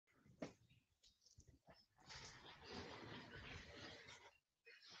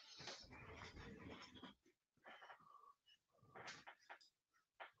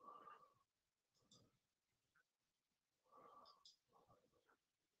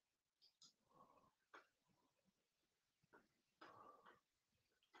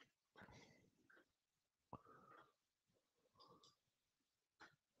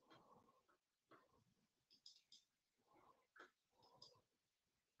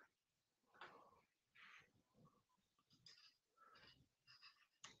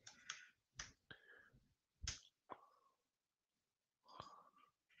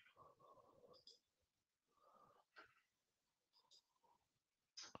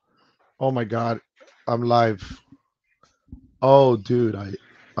Oh my God, I'm live. Oh, dude,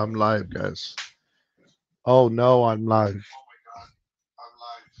 I'm live, guys. Oh no, I'm live.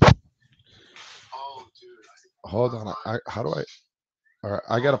 Hold on. How do I? All right,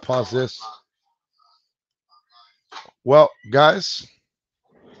 I gotta pause this. Well, guys,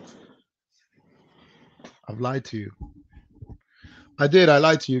 I've lied to you. I did. I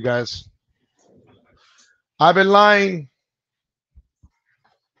lied to you guys. I've been lying.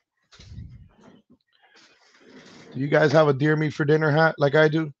 Do you guys have a deer meat for dinner hat like I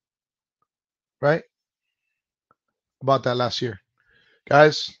do? Right? About that last year,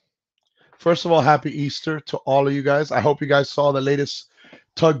 guys. First of all, happy Easter to all of you guys. I hope you guys saw the latest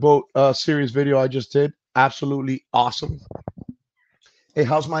tugboat series video I just did. Absolutely awesome. Hey,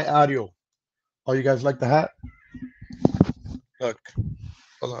 how's my audio? Oh, you guys like the hat? Look,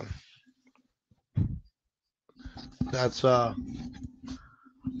 hold on. That's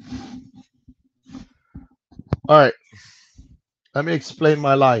all right. Let me explain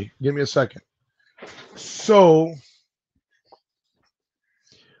my lie. Give me a second. So,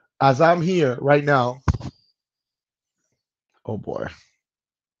 as I'm here right now, oh boy,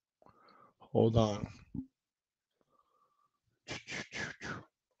 hold on.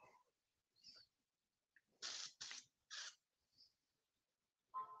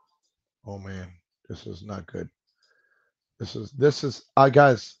 Oh man, this is not good. This is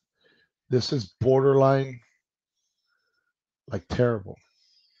guys, this is borderline like terrible.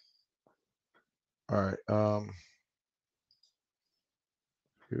 All right,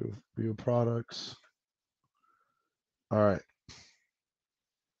 view products. All right,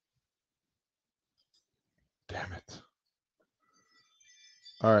 damn it.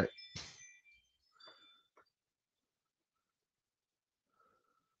 All right,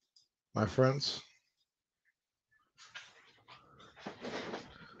 my friends,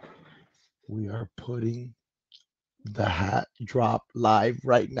 we are putting the hat drop live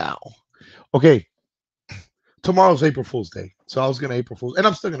right now. Okay, tomorrow's April Fool's Day. So I was gonna April Fool's, and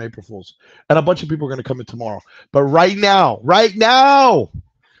I'm still gonna April Fool's, and a bunch of people are gonna come in tomorrow. But right now,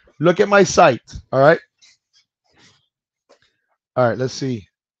 look at my site. All right. Let's see.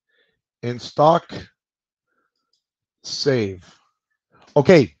 In stock, save.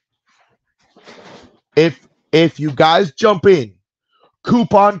 Okay. If you guys jump in,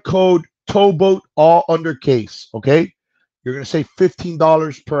 coupon code Towboat all under case. Okay, you're gonna save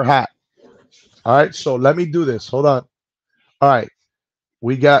 $15 per hat. All right. So let me do this. Hold on. All right.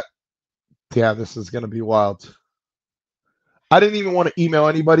 We got. Yeah, this is gonna be wild. I didn't even want to email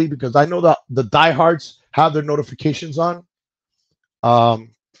anybody because I know that the diehards have their notifications on.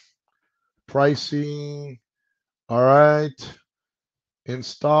 Um, pricing. All right. In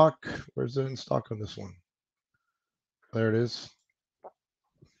stock. Where's the in stock on this one? There it is.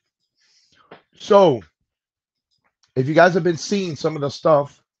 So, if you guys have been seeing some of the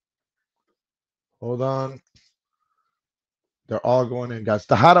stuff, hold on. They're all going in, guys.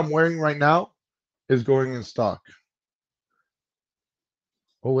 The hat I'm wearing right now is going in stock.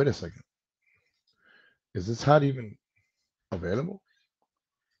 Oh, wait a second. Is this hat even available?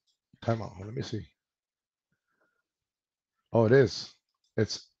 Time out. Let me see. Oh, it is.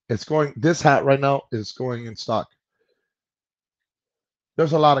 It's going. This hat right now is going in stock.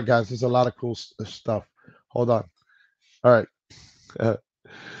 There's a lot of guys. There's a lot of cool stuff. Hold on. All right.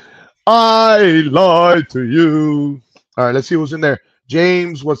 I lied to you. All right. Let's see who's in there.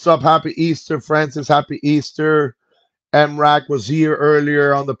 James, what's up? Happy Easter. Francis, happy Easter. MRAC was here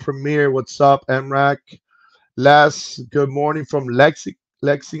earlier on the premiere. What's up, MRAC? Les, good morning from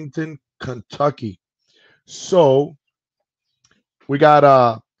Lexington, Kentucky. So we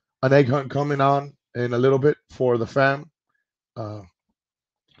got an egg hunt coming on in a little bit for the fam.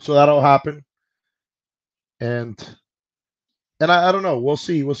 So that'll happen. And I don't know. We'll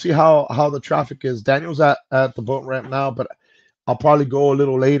see. We'll see how the traffic is. Daniel's at the boat ramp now, but I'll probably go a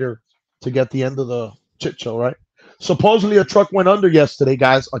little later to get the end of the chit show, right? Supposedly a truck went under yesterday,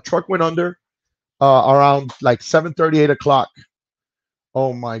 guys. A truck went under around like 7:30, 8 o'clock.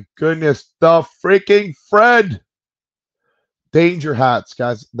 Oh my goodness. The freaking Fred Danger hats,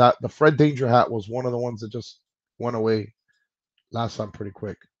 guys. That the Fred Danger hat was one of the ones that just went away last time pretty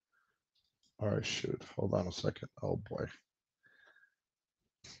quick. All right, shoot. Hold on a second. Oh boy.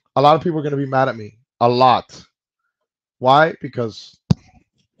 A lot of people are going to be mad at me. A lot. Why? Because,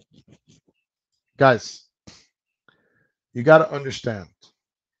 guys, you got to understand.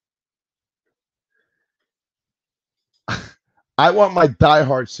 I want my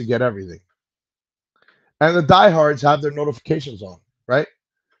diehards to get everything. And the diehards have their notifications on, right?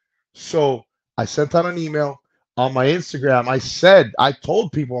 So I sent out an email. on my Instagram, I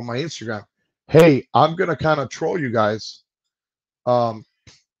told people on my Instagram, hey, I'm gonna kind of troll you guys. Um,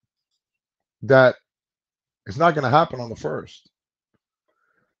 that it's not gonna happen on the first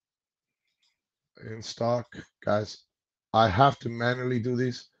in stock, guys. I have to manually do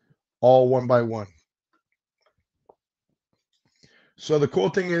these all one by one. So the cool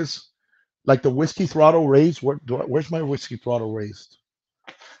thing is, like the whiskey throttle raised. Where's my whiskey throttle raised?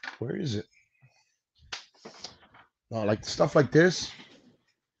 Where is it? No, like stuff like this.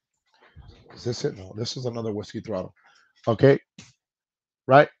 Is this it? No, this is another whiskey throttle. Okay,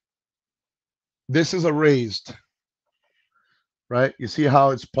 right? This is a raised, right? You see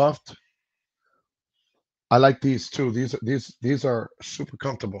how it's puffed? I like these too. These are super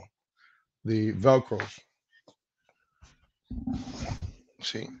comfortable. The Velcros.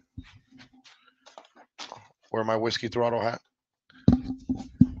 See where my whiskey throttle hat?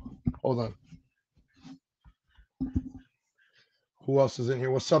 Hold on. Who else is in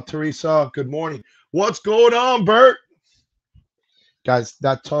here? What's up, Teresa? Good morning. What's going on, Bert? Guys,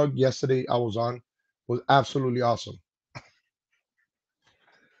 that tug yesterday I was on was absolutely awesome.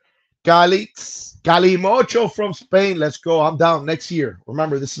 Calimocho from Spain. Let's go. I'm down next year.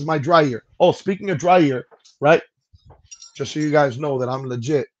 Remember, this is my dry year. Oh, speaking of dry year, right? Just so you guys know that I'm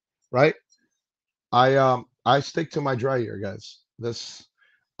legit, right? I stick to my dry year, guys. This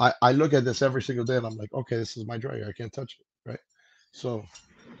I look at this every single day and I'm like, okay, this is my dry year. I can't touch it, right? So,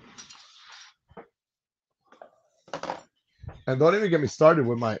 and don't even get me started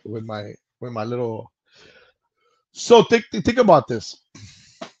with my little. So think about this.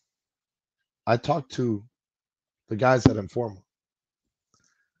 I talked to the guys at Informal.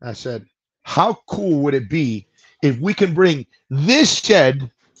 I said, how cool would it be if we can bring this shed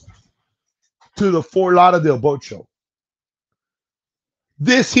to the Fort Lauderdale Boat Show?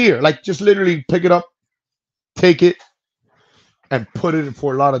 This here, like just literally pick it up, take it, and put it in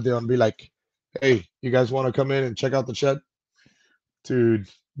Fort Lauderdale and be like, hey, you guys want to come in and check out the shed? Dude,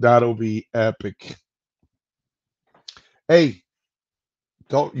 that'll be epic. Hey,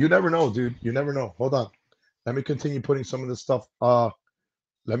 don't you never know, dude. You never know. Hold on. Let me continue putting some of this stuff.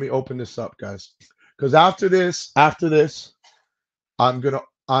 Let me open this up, guys. Because after this, I'm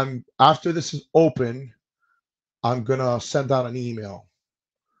after this is open, I'm gonna send out an email.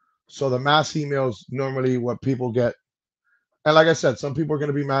 So the mass emails normally what people get. And like I said, some people are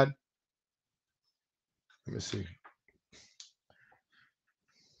gonna be mad. Let me see.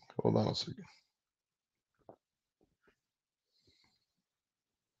 Hold on a second.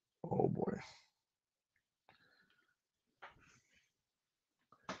 Oh boy.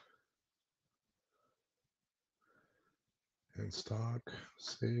 In stock,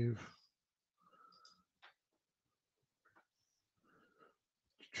 save.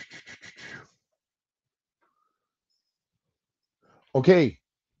 Okay,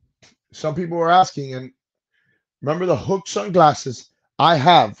 some people are asking, and remember the hook sunglasses I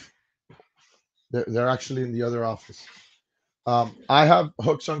have. They're actually in the other office. I have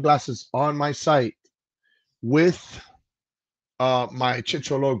hook sunglasses on my site with my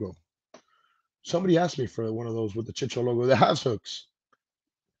Chicho logo. Somebody asked me for one of those with the Chicho logo that has hooks.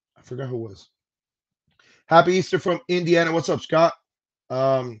 I forgot who it was. Happy Easter from Indiana. What's up, Scott?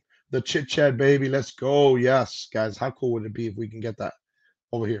 The Chit Chat baby. Let's go. Yes, guys. How cool would it be if we can get that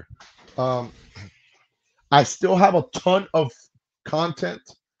over here? Um, I still have a ton of content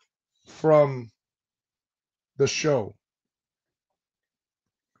from the show.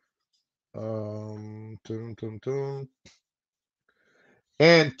 Tum, tum, tum.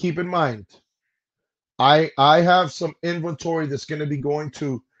 And keep in mind, I have some inventory that's going to be going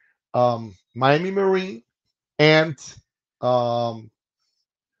to Miami Marine and um,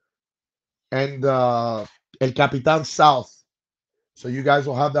 El Capitan South. So you guys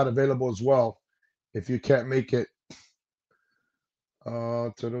will have that available as well if you can't make it.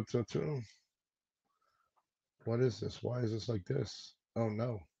 What is this? Why is this like this? Oh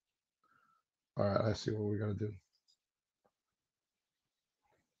no. All right, I see what we got to do.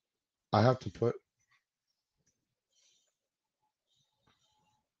 I have to put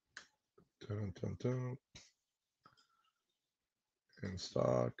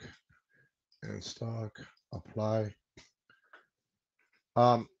in stock, apply.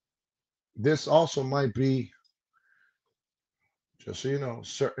 This also might be, just so you know,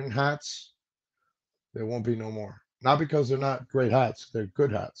 certain hats, there won't be no more. Not because they're not great hats, they're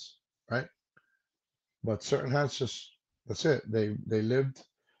good hats, right? But certain hats just that's it. They lived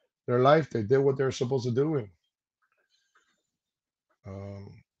their life, they did what they're supposed to do, and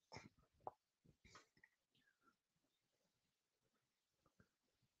um,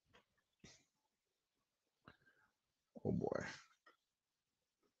 Oh boy.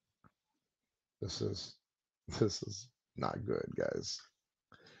 This is not good, guys.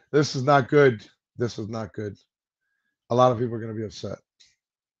 This is not good. This is not good. A lot of people are gonna be upset.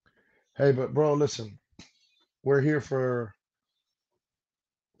 Hey, but bro, listen, we're here for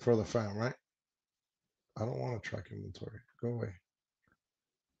the fam, right? I don't want to track inventory. Go away.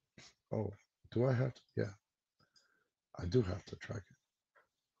 Oh, do I have to? Yeah, I do have to track it.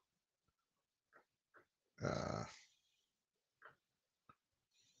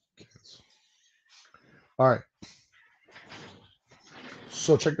 Cancel. All right.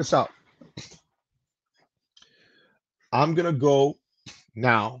 So check this out. I'm gonna go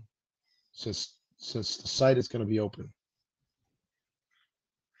now since the site is gonna be open.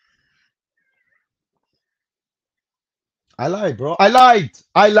 I lied, bro. I lied.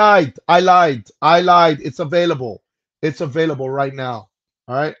 I lied. I lied. I lied. It's available. It's available right now.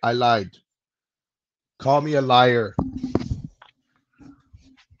 All right. I lied. Call me a liar.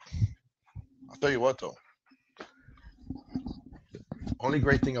 I'll tell you what though. Only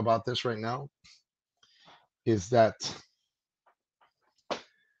great thing about this right now is that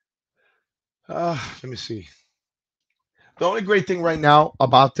let me see. The only great thing right now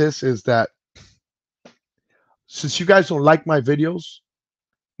about this is that since you guys don't like my videos,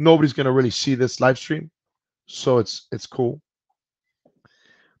 nobody's gonna really see this live stream. So it's cool.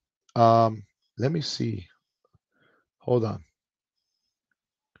 Let me see. Hold on.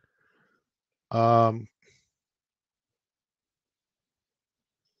 Um,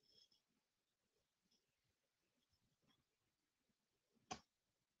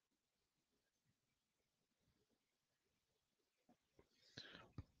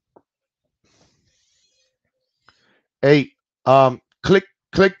 hey, click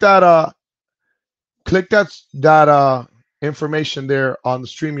click that information there on the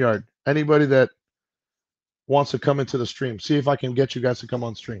StreamYard. Anybody that wants to come into the stream, see if I can get you guys to come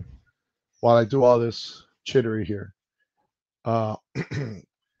on stream while I do all this chittery here. Uh,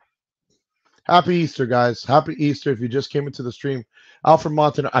 Happy Easter, guys. Happy Easter. If you just came into the stream, Alfred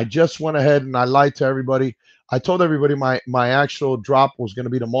Montaner, I just went ahead and I lied to everybody. I told everybody my actual drop was going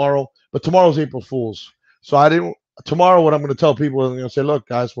to be tomorrow, but tomorrow's April Fool's. So I didn't. Tomorrow, what I'm going to tell people is I'm going to say, look,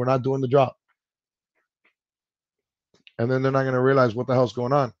 guys, we're not doing the drop. And then they're not going to realize what the hell's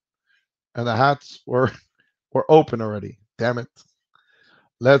going on. And the hats were open already. Damn it.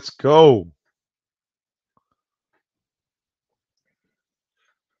 Let's go.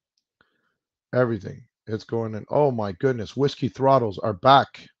 Everything. It's going in. Oh my goodness. Whiskey throttles are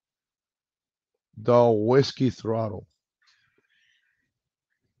back. The whiskey throttle.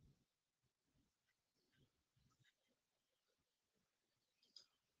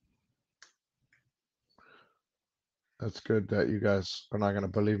 That's good that you guys are not going to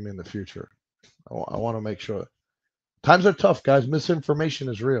believe me in the future. I want to make sure. Times are tough, guys. Misinformation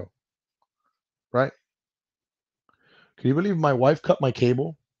is real, right? Can you believe my wife cut my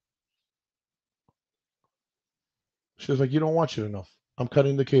cable? She was like, you don't watch it enough. I'm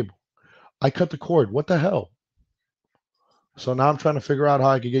cutting the cable. I cut the cord. What the hell? So now I'm trying to figure out how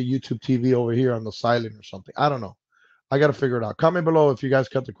I could get YouTube TV over here on the silent or something. I don't know. I got to figure it out. Comment below if you guys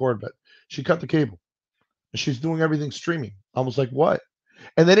cut the cord, but she cut the cable. And she's doing everything streaming. I was like, what?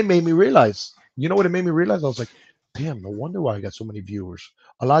 And then it made me realize, you know what it made me realize? I was like, damn, no wonder why I got so many viewers.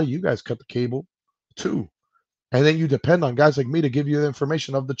 A lot of you guys cut the cable too. And then you depend on guys like me to give you the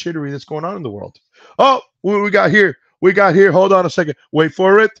information of the chittery that's going on in the world. Oh, what we got here? We got here. Hold on a second. Wait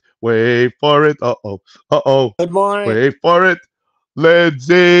for it. Wait for it. Uh-oh. Uh-oh. Good morning. Wait for it.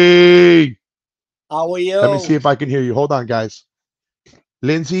 Lindsay. How are you? Let me see if I can hear you. Hold on, guys.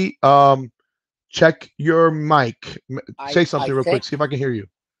 Lindsay, check your mic. Say something real quick. See if I can hear you.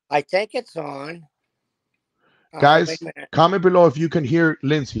 I think it's on. Guys, comment below if you can hear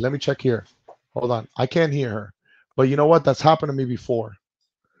Lindsay. Let me check here. Hold on. I can't hear her. But you know what? That's happened to me before.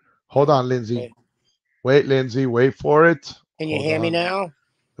 Hold on, Lindsay. Okay. Wait, Lindsay. Wait for it. Can you hear me now?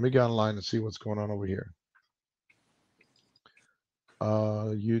 Let me get online and see what's going on over here.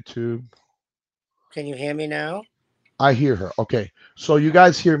 YouTube. Can you hear me now? I hear her. Okay. So you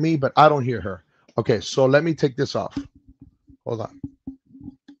guys hear me, but I don't hear her. Okay. So let me take this off. Hold on.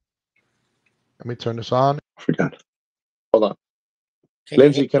 Let me turn this on. I forgot. Hold on.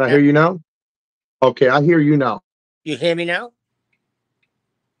 Lindsay, can I hear you now? Okay, I hear you now. You hear me now?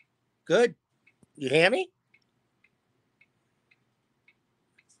 Good. You hear me?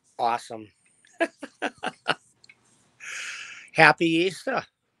 Awesome. Happy Easter.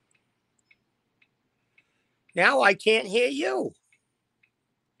 Now I can't hear you.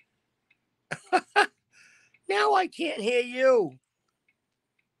 Now I can't hear you.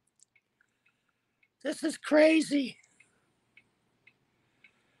 This is crazy.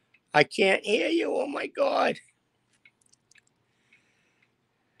 I can't hear you. Oh my God.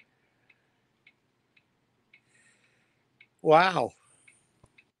 Wow.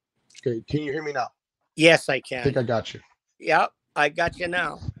 Okay, can you hear me now? Yes, I I think can. I got you. Yep, I got you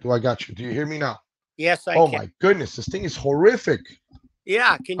now. Do I got you? Do you hear me now? Yes, I Oh can. my goodness, this thing is horrific.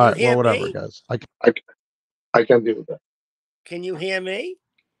 Yeah, can All you right, well, hear whatever, me? guys. I can't deal with that. Can you hear me?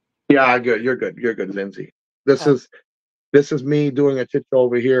 Yeah, I good. You're good. You're good, Lindsay. This Oh, is this is me doing a chit show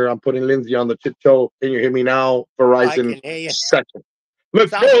over here. I'm putting Lindsay on the chit show. Can you hear me now? I Verizon can hear you. second.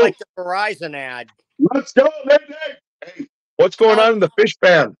 Let's Sounds go. like the Verizon ad. Let's go, Lindsay. Hey, what's going Sounds. on in the fish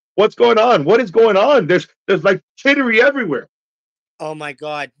pan? What's going on? What is going on? There's like chittery everywhere. Oh my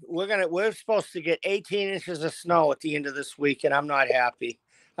God, we're supposed to get 18 inches of snow at the end of this week, and I'm not happy.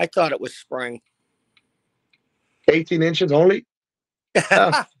 I thought it was spring. 18 inches only.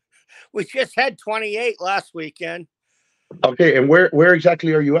 Ah, We just had 28 last weekend. okay, and where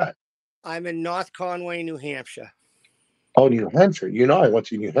exactly are you at? I'm in North Conway, New Hampshire. Oh, New Hampshire. You know I went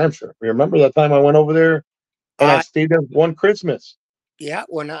to New Hampshire. Remember that time I went over there and I I stayed there one Christmas? Yeah,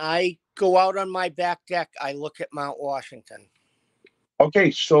 when I go out on my back deck, I look at Mount Washington.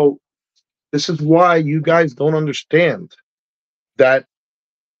 Okay, so this is why you guys don't understand that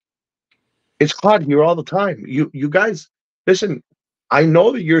it's hot here all the time. You guys listen, I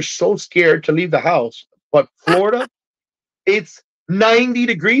know that you're so scared to leave the house, but Florida, it's 90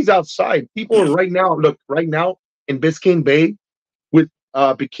 degrees outside. People are right now, look, right now in Biscayne Bay with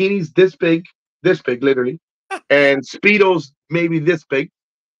bikinis this big literally, and speedos maybe this big.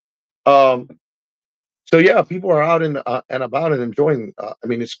 Um so yeah, people are out and about and enjoying I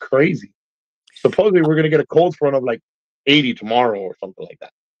mean it's crazy. Supposedly we're going to get a cold front of like 80 tomorrow or something like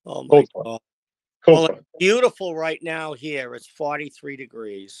that. Oh my Cold front. God. Cold Well, it's front. beautiful right now here. It's 43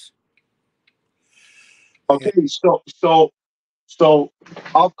 degrees. Yeah. Okay, so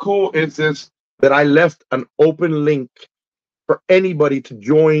how cool is this that I left an open link for anybody to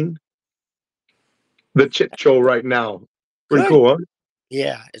join the chit show right now? Pretty Good. cool, huh?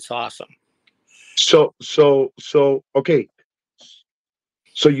 Yeah, it's awesome. So okay.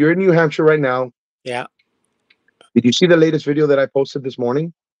 So you're in New Hampshire right now. Yeah. Did you see the latest video that I posted this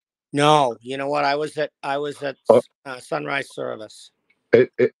morning? No, you know what? I was at Uh, sunrise service.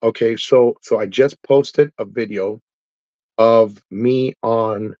 okay, so I just posted a video of me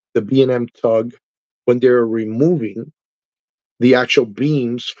on the B&M tug when they're removing the actual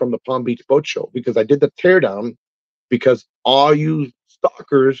beams from the Palm Beach Boat Show because I did the teardown because all you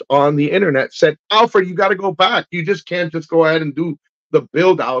stalkers on the internet said, Alfred, you got to go back. You just can't just go ahead and do the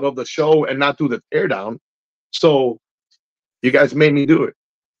build out of the show and not do the teardown. So you guys made me do it.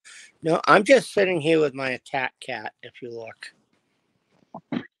 No, I'm just sitting here with my attack cat. If you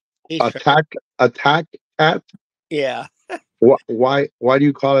look, he's Attack, attack cat. yeah, Why do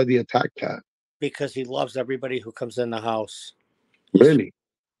you call it the attack cat? because he loves everybody who comes in the house. He's Really?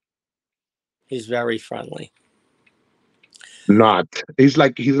 he's very friendly. Not. He's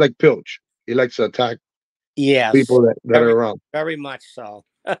like Pilch. He likes to attack Yes, people that are very around. very much so.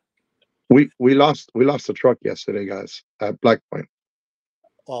 We lost the truck yesterday, guys, at Black Point.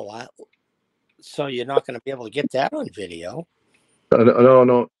 Oh, wow. So you're not going to be able to get that on video.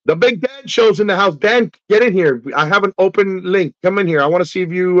 No. The Big Dan show's in the house. Dan, get in here. I have an open link. Come in here. I want to see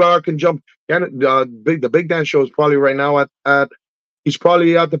if you can jump. The Big Dan show is probably right now at he's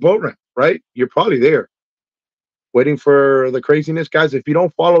probably at the boat ramp, right? You're probably there, waiting for the craziness, guys. If you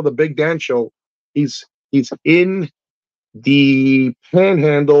don't follow the Big Dan show, he's in the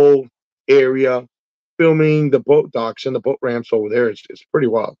Panhandle area filming the boat docks and the boat ramps over there. It's pretty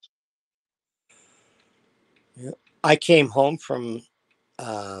wild. Yeah. I came home from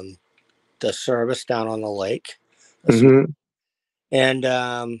um, the service down on the lake this Hmm. and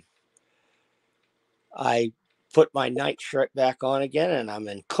I put my night shirt back on again, and I'm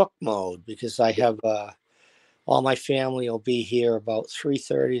in cook mode because I have all my family will be here about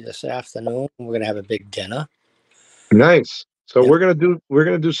 3:30 this afternoon. We're gonna have a big dinner. Nice. So And we're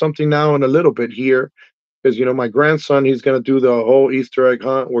gonna do something now in a little bit here because my grandson he's gonna do the whole Easter egg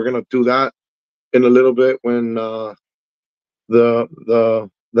hunt. We're gonna do that in a little bit when the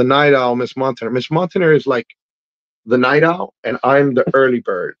night owl Miss Montaner is like the night owl and I'm the early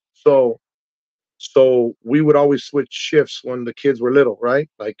bird. So we would always switch shifts when the kids were little, right?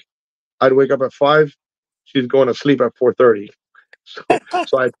 Like I'd wake up at 5, she's going to sleep at 4:30.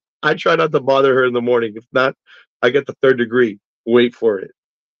 So I try not to bother her in the morning. If not, I get the third degree. Wait for it.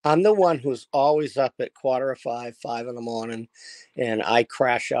 I'm the one who's always up at 4:45, 5 in the morning, and I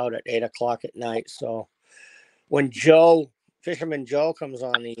crash out at 8 o'clock at night. So when Fisherman Joe comes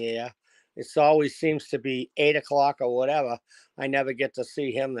on the air, It always seems to be 8 o'clock or whatever. I never get to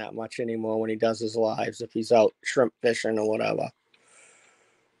see him that much anymore when he does his lives, if he's out shrimp fishing or whatever.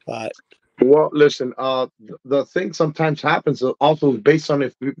 But Well, listen, the thing sometimes happens also based on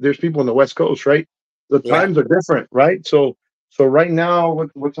if there's people on the West Coast, right? The yeah, times are different, right? So right now,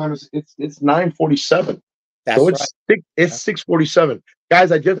 what time is it? It's 9:47. So that's right. it's 6:47.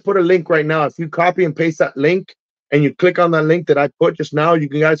 Guys, I just put a link right now. If you copy and paste that link and you click on that link that I put just now, you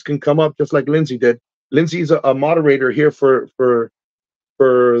guys can come up just like Lindsay did. Lindsay's a moderator here for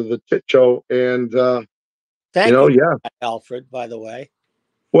the Chit Show, and Thank you, yeah. Alfred, by the way.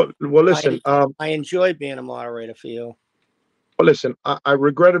 Well, listen. I enjoy being a moderator for you. Well, listen. I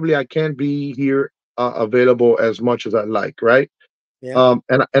regrettably I can't be here available as much as I like, right? Yeah.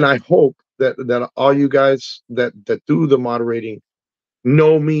 And I hope that all you guys that do the moderating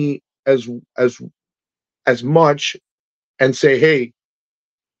know me as much and say, hey,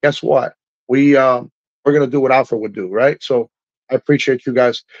 guess what? We're gonna do what Alfred would do, right? So I appreciate you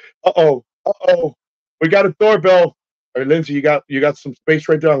guys. We got a doorbell. All right, Lindsay, you got some space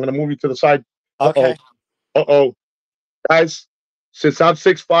right there. I'm gonna move you to the side. Okay. Guys. Since I'm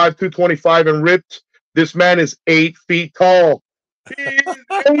 6'5", 225 and ripped, this man is 8 feet tall. He's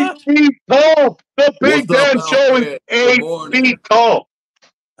 8 feet tall. The Big What's up, Dan Show is Alfred? Good 8 morning. feet tall.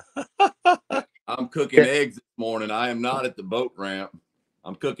 I'm cooking eggs this morning. I am not at the boat ramp.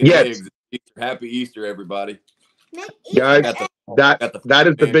 I'm cooking Yes. eggs. Happy Easter, everybody. Guys, that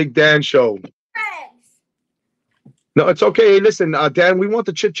is the Big Dan Show. No, it's okay. Hey, listen, Dan, we want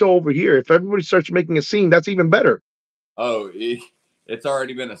the Chit Show over here. If everybody starts making a scene, that's even better. Oh, it's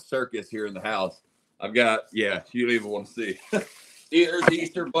already been a circus here in the house. I've got, you don't even want to see. There's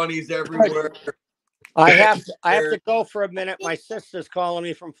Easter bunnies everywhere. I have to go for a minute. My sister's calling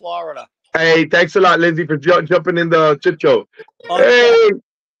me from Florida. Hey, thanks a lot, Lindsay, for jumping in the Chit Show. Okay. Hey,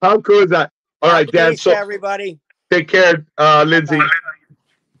 how cool is that? All right, Dan. Easter, everybody. Take care, Lindsay.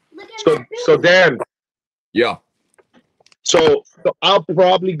 So Dan. Yeah. So I'll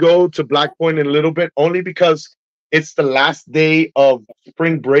probably go to Black Point in a little bit, only because it's the last day of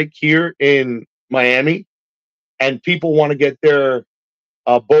spring break here in Miami, and people want to get their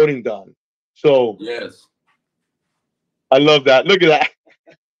boating done. So yes, I love that. Look at that.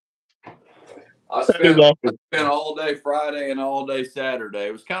 I spent all day Friday and all day Saturday.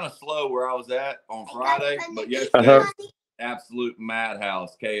 It was kind of slow where I was at on Friday, but yesterday was absolute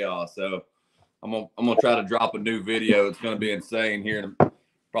madhouse chaos. So I'm gonna try to drop a new video. It's gonna be insane here in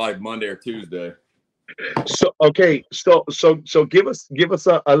probably Monday or Tuesday. So okay, so give us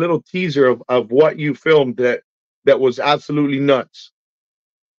a little teaser of what you filmed that was absolutely nuts.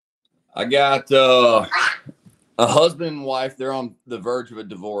 I got a husband and wife. They're on the verge of a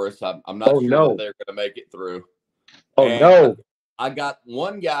divorce. I'm not sure that they're going to make it through. I got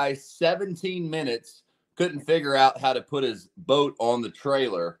one guy 17 minutes couldn't figure out how to put his boat on the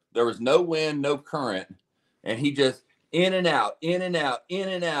trailer. There was no wind, no current, and he just in and out, in and out, in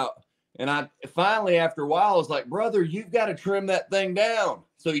and out. And I finally, after a while, I was like, brother, you've got to trim that thing down.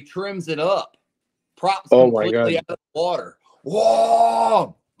 So he trims it up, props completely out of the water.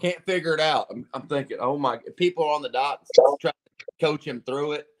 Whoa! Can't figure it out. I'm thinking, oh my, people are on the dock trying to coach him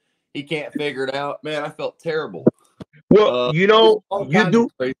through it. He can't figure it out. Man, I felt terrible. Well, you do,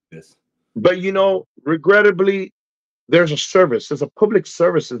 but regrettably, there's a service. There's a public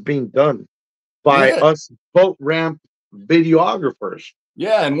service that's being done by us boat ramp videographers.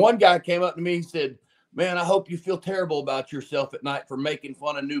 Yeah, and one guy came up to me and said, man, I hope you feel terrible about yourself at night for making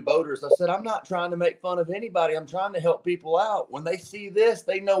fun of new boaters. I said, I'm not trying to make fun of anybody. I'm trying to help people out. When they see this,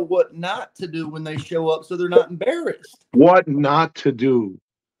 they know what not to do when they show up so they're not embarrassed. What not to do.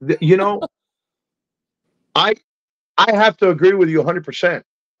 I have to agree with you 100%.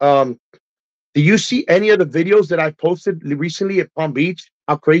 Do you see any of the videos that I posted recently at Palm Beach?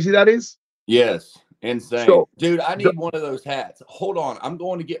 How crazy that is? Yes. Insane. So, dude, I need one of those hats. Hold on. I'm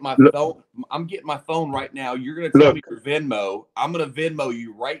going to get my phone. I'm getting my phone right now. You're going to tell me your Venmo. I'm going to Venmo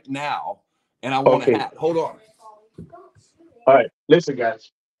you right now. And I want a hat. Hold on. All right. Listen,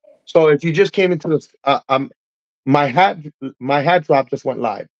 guys. So if you just came into this, my hat drop just went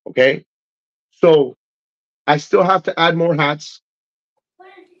live. Okay. So I still have to add more hats.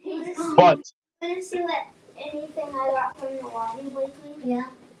 But anything I got from the lobby lately? Yeah.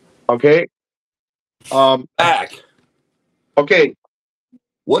 Okay. Back. Okay.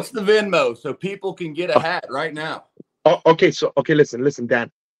 What's the Venmo so people can get a hat right now? Okay. Listen, Dan.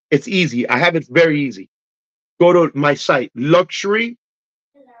 It's easy. I have it very easy. Go to my site, luxury,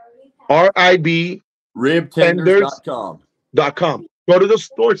 RIB, ribtenders.com. Go to the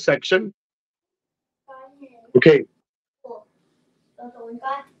store section. Okay.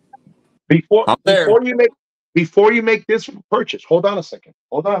 Before I'm there. before you make this purchase, hold on a second.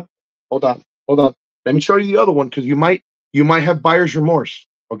 Hold on. Let me show you the other one because you might have buyer's remorse.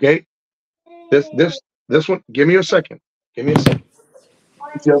 Okay. This one. Give me a second. It's the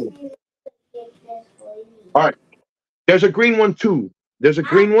other one. All right. There's a green one too. There's a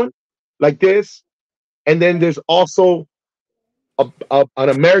green one like this, and then there's also an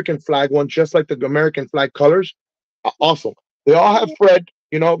American flag one, just like the American flag colors. Awesome. They all have Fred,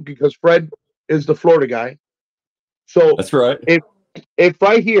 because Fred is the Florida guy. So that's right. If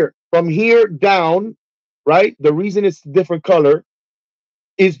right here, from here down, right, the reason it's different color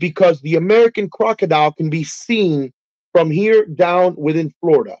is because the American crocodile can be seen from here down within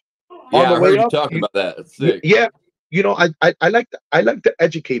Florida. Yeah, I heard you talking about that. That's sick. Yeah, I like to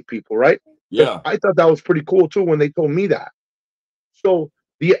educate people, right? Yeah, I thought that was pretty cool too when they told me that. So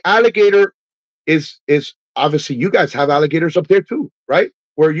the alligator is obviously, you guys have alligators up there too, right?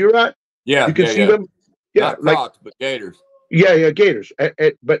 Where you're at, you can see them. Yeah, not crocs, but gators. Yeah, gators.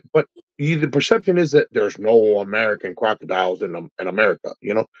 But the perception is that there's no American crocodiles in America.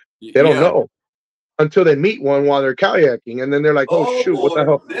 They don't know until they meet one while they're kayaking, and then they're like, "Oh shoot, what the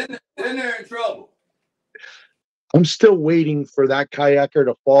hell?" Then they're in trouble. I'm still waiting for that kayaker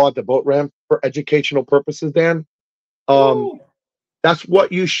to fall at the boat ramp for educational purposes, Dan. That's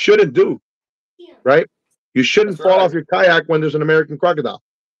what you shouldn't do, right? You shouldn't fall off your kayak when there's an American crocodile.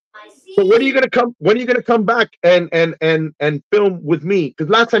 So when are you gonna come back and film with me? Because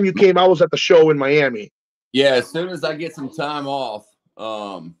last time you came, I was at the show in Miami. Yeah, as soon as I get some time off,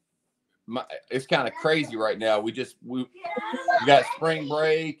 it's kind of crazy right now. We got spring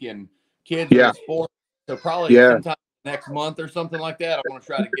break and kids in sports, so probably sometime next month or something like that. I want to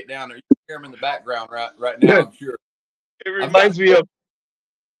try to get down there. You can hear them in the background right now. I'm sure. It reminds me of.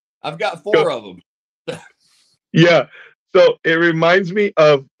 I've got 4 of them. Yeah. So it reminds me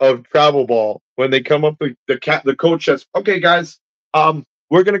of Travel Ball when they come up. The coach says, "Okay, guys,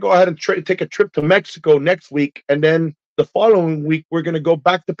 we're gonna go ahead and take a trip to Mexico next week, and then the following week we're gonna go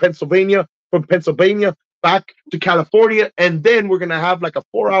back to Pennsylvania. From Pennsylvania back to California, and then we're gonna have like a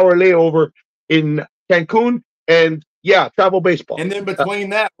 4-hour layover in Cancun, and travel baseball. And then between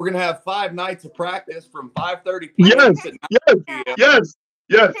that, we're gonna have 5 nights of practice from 5:30 p.m. Yes.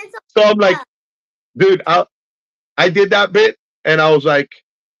 So I'm like, dude, I did that bit, and I was like,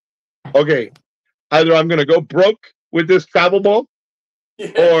 okay, either I'm gonna go broke with this Travel Ball,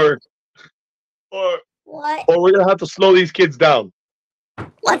 or we're gonna have to slow these kids down.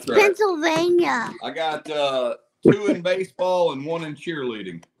 What's Pennsylvania? I got 2 in baseball and 1 in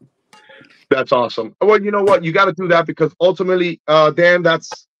cheerleading. That's awesome. Well, you know what? You got to do that because ultimately, Dan,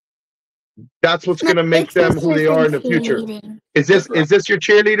 that's what's gonna make them who they are in the future. Is this your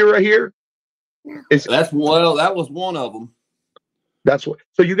cheerleader right here? No. That was one of them. That's what.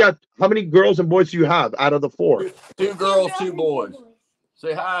 So you got, how many girls and boys do you have out of the 4? 2 girls, 2 boys.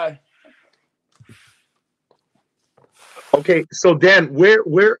 Say hi. Okay, so Dan,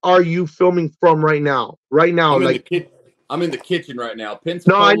 where are you filming from right now? Right now, I'm in the kitchen right now,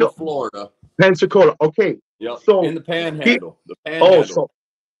 Pensacola, Florida. Pensacola. Okay. Yep. So in the Panhandle.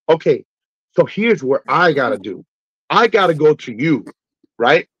 Okay. So here's what I gotta do. I gotta go to you,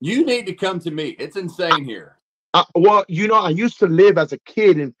 right? You need to come to me. It's insane here. Well, I used to live as a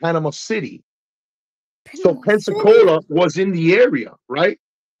kid in Panama City. So Pensacola was in the area, right?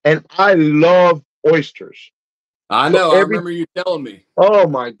 And I love oysters. I know. I remember you telling me. Oh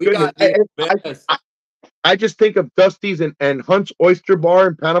my goodness! I just think of Dusty's and Hunt's Oyster Bar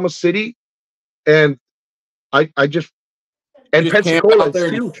in Panama City, and Pensacola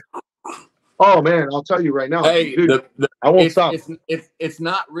is huge. Oh man, I'll tell you right now. Hey, dude, I won't stop. It's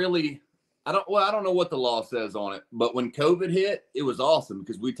not really. I don't know what the law says on it, but when COVID hit, it was awesome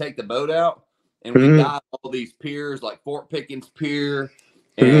because we take the boat out and we dive all these piers like Fort Pickens Pier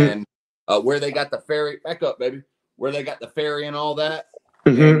and where they got the ferry. Back up, baby. Where they got the ferry and all that.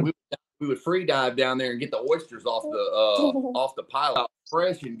 And we would free dive down there and get the oysters off the pile,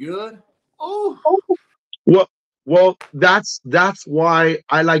 fresh and good. Oh, well, that's why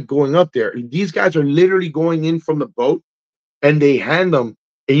I like going up there. These guys are literally going in from the boat, and they hand them,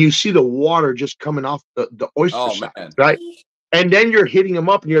 and you see the water just coming off the oyster sacks, right? And then you're hitting them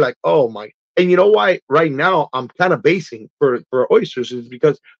up, and you're like, oh my! And you know why? Right now, I'm kind of basing for oysters is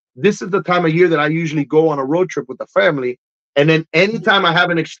because this is the time of year that I usually go on a road trip with the family. And then anytime I have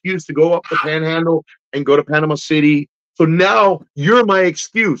an excuse to go up the Panhandle and go to Panama City. So now you're my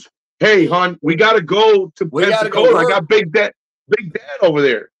excuse. Hey, hon, we got to go to Pensacola. I got Big Dad over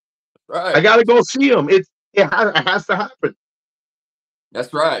there. Right. I got to go see him. It has to happen.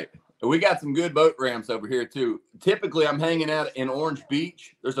 That's right. We got some good boat ramps over here too. Typically, I'm hanging out in Orange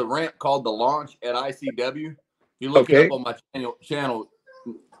Beach. There's a ramp called the Launch at ICW. If you look it up on my channel,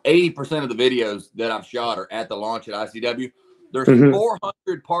 80% of the videos that I've shot are at the Launch at ICW. There's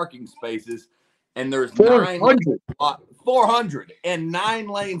 400 parking spaces, and there's 409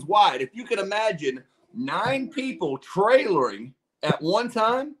 lanes wide. If you could imagine 9 people trailering at one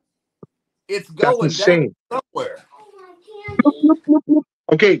time, it's going down somewhere.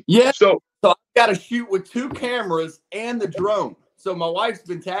 Okay. Yeah. So I got to shoot with 2 cameras and the drone. So my wife's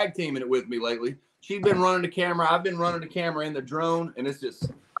been tag teaming it with me lately. She's been running the camera. I've been running the camera and the drone, and it's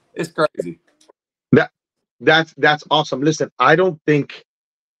crazy. That's awesome. Listen, I don't think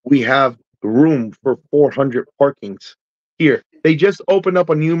we have room for 400 parkings here. They just opened up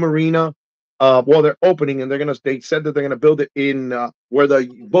a new marina. Well, they're opening, and they said that they're gonna build it in where the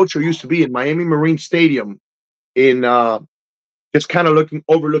boat show used to be in Miami Marine Stadium, in just kind of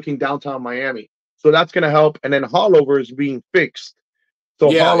overlooking downtown Miami. So that's gonna help. And then Haulover is being fixed. So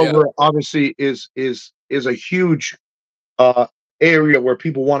Haulover obviously is a huge area where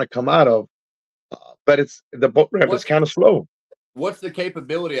people want to come out of. But the boat ramp is kind of slow. What's the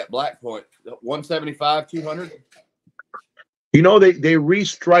capability at Black Point? 175, 200? You know, they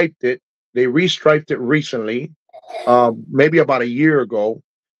restriped it. They restriped it recently, maybe about a year ago,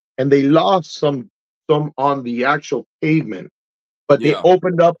 and they lost some on the actual pavement. But they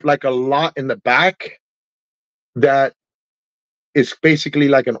opened up like a lot in the back that is basically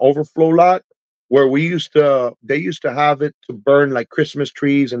like an overflow lot where they used to have it to burn like Christmas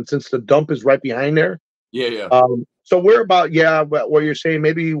trees, and since the dump is right behind there, so we're about what you're saying,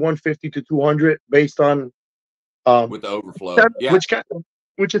 maybe 150 to 200 based on with the overflow,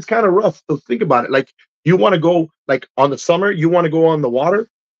 which is kind of rough. So think about it. Like, you want to go like on the summer, you want to go on the water.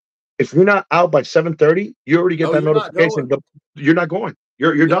 If you're not out by 7:30, you already get that notification. You're not going.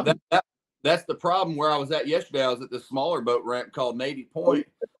 You're done. That's the problem. Where I was at yesterday, I was at the smaller boat ramp called Navy Point.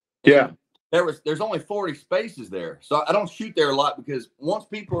 Yeah. There's only 40 spaces there, so I don't shoot there a lot because once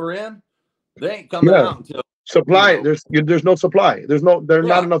people are in, they ain't coming out until supply. There's no supply. There's not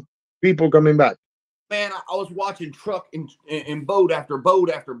enough people coming back. Man, I was watching truck and boat after boat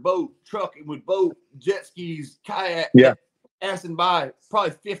after boat, trucking with boat, jet skis, kayak, passing by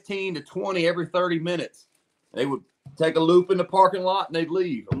probably 15 to 20 every 30 minutes. They would take a loop in the parking lot and they'd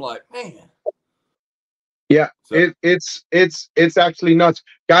leave. I'm like, man. Yeah, so, it's actually nuts,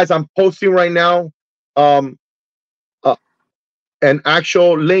 guys. I'm posting right now an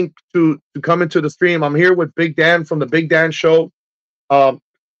actual link to come into the stream. I'm here with Big Dan from the Big Dan Show. I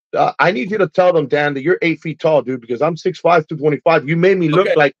need you to tell them, Dan, that you're 8 feet tall, dude, because I'm 6'5", 225. You made me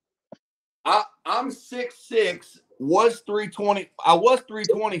look like I'm 6'6", was 320. I was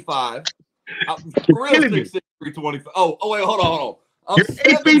 325. For real, 6'6", 325. Oh, wait, hold on. I'm you're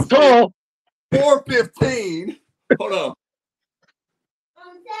 8 feet tall. 415. Hold on.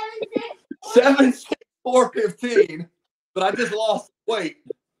 I'm 7'6", 415. But I just lost weight,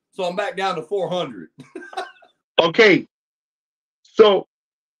 so I'm back down to 400. Okay. So,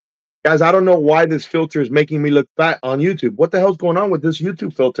 guys, I don't know why this filter is making me look fat on YouTube. What the hell's going on with this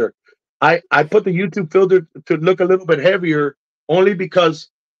YouTube filter? I put the YouTube filter to look a little bit heavier only because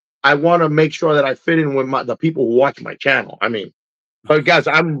I want to make sure that I fit in with the people who watch my channel. I mean, but guys,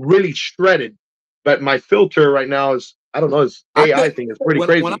 I'm really shredded, but my filter right now is, I don't know, this AI thing is pretty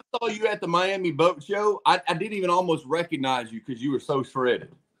crazy. When I saw you at the Miami Boat Show, I didn't even almost recognize you because you were so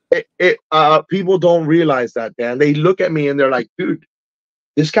shredded. People don't realize that, Dan. They look at me and they're like, dude,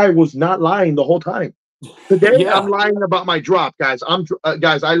 this guy was not lying the whole time. Today, I'm lying about my drop, guys.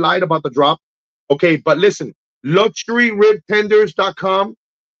 Guys, I lied about the drop. Okay, but listen, luxuryribtenders.com.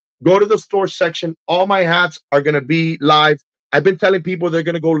 Go to the store section. All my hats are going to be live. I've been telling people they're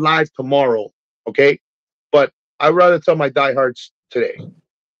going to go live tomorrow, okay? But I'd rather tell my diehards today.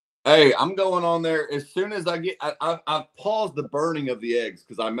 Hey, I'm going on there as soon as I get. I've paused the burning of the eggs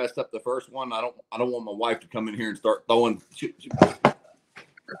because I messed up the first one. I don't want my wife to come in here and start throwing.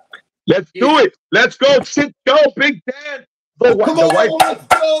 Let's do it. Let's go. Go, Big Dan. Come on, let's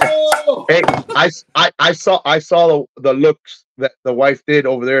go. Hey, I saw the looks that the wife did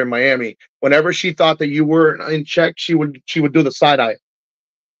over there in Miami. Whenever she thought that you were in check, she would do the side eye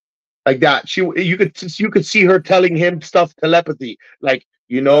like that. You could see her telling him stuff, telepathy, like,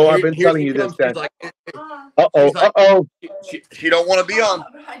 I've been telling you this. Dan. Like, she don't want to be on.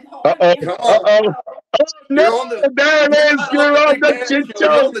 No, there it is. You're on the chit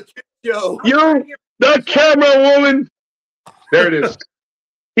show. You're the camera woman. There it is.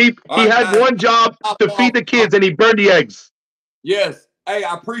 He had one job to feed the kids, and he burned the eggs. Yes, Hey,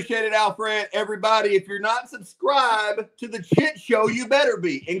 I appreciate it, Alfred. Everybody, if you're not subscribed to the Chit Show, you better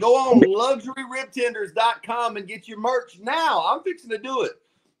be. And go on luxuryribtenders.com and get your merch now. I'm fixing to do it.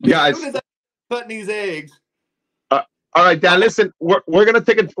 As soon as I'm cutting these eggs. All right, Dan. Listen, we're gonna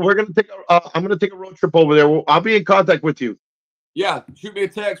take I'm gonna take a road trip over there. I'll be in contact with you. Yeah, shoot me a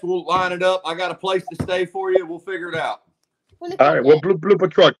text. We'll line it up. I got a place to stay for you. We'll figure it out. All right, we'll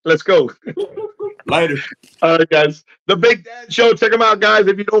blooper truck. Let's go. Later. All right, guys. The Big Dan Show. Check him out, guys.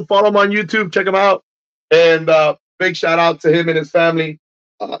 If you don't follow him on YouTube, check him out. And big shout out to him and his family.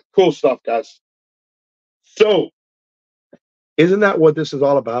 Cool stuff, guys. So, isn't that what this is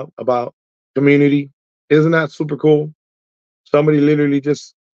all about? About community? Isn't that super cool? Somebody literally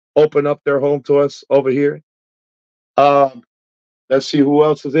just opened up their home to us over here. Let's see who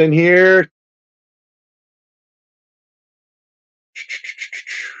else is in here.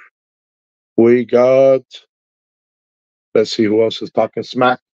 We got. Let's see who else is talking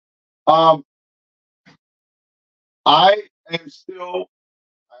smack. I am still.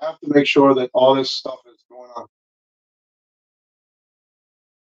 I have to make sure that all this stuff is going on.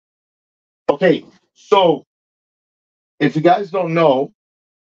 Okay, so if you guys don't know,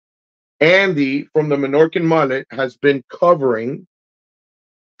 Andy from the Menorcan Mullet has been covering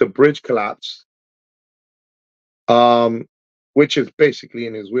the bridge collapse, which is basically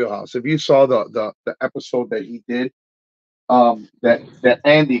in his wheelhouse. If you saw the episode that he did, that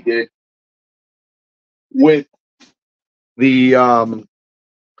Andy did with the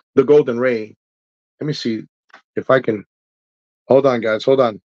Golden Ray. Let me see if I can. Hold on, guys. Hold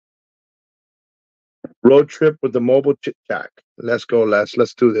on. Road trip with the mobile chit chat. Let's go, Les.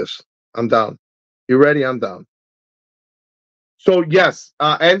 Let's do this. I'm down. You ready? I'm down. So yes,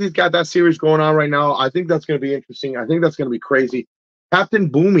 Andy's got that series going on right now. I think that's going to be interesting. I think that's going to be crazy.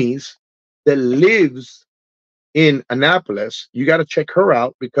 Captain Boomies that lives in Annapolis. You got to check her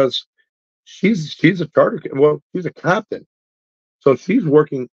out because she's a charter. Well, she's a captain, so she's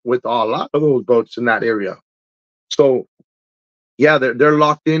working with a lot of those boats in that area. So yeah, they're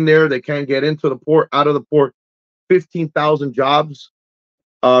locked in there. They can't get into the port, out of the port. 15,000 jobs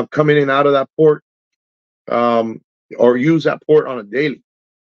coming in out of that port, or use that port on a daily.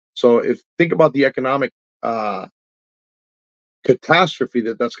 So if think about the economic catastrophe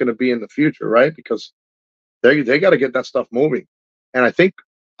that's going to be in the future, right? Because they got to get that stuff moving. And I think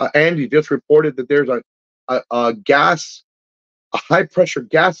Andy just reported that there's a high pressure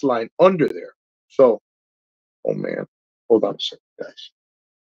gas line under there. So, oh man, hold on a second, guys.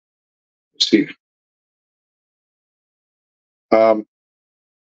 Let's see.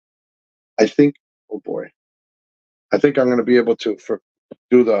 I think, oh boy, I think I'm going to be able to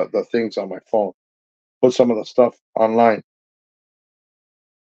do the things on my phone, put some of the stuff online.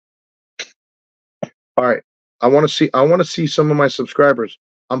 All right, I want to see some of my subscribers.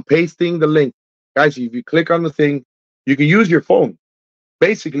 I'm pasting the link, guys. If you click on the thing, you can use your phone.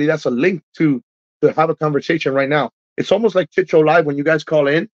 Basically, that's a link to have a conversation right now. It's almost like Chit Show Live when you guys call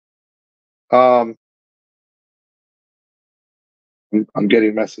in. I'm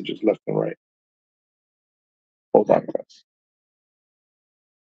getting messages left and right. Hold on, guys.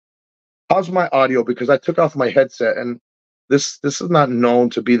 How's my audio? Because I took off my headset and this is not known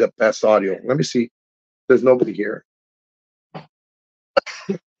to be the best audio. Let me see. There's nobody here.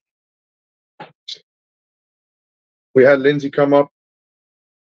 We had Lindsay come up.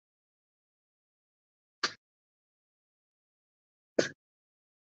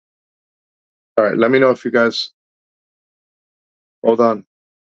 All right, let me know if you guys. Hold on.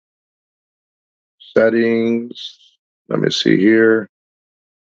 Settings. Let me see here.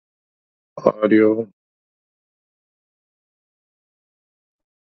 Audio.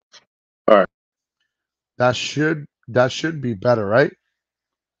 All right. That should be better, right?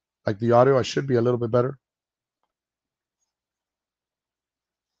 Like the audio, I should be a little bit better.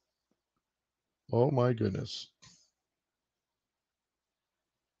 Oh my goodness.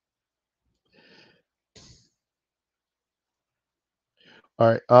 All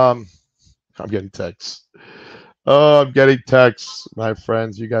right. I'm getting texts. Oh, I'm getting texts, my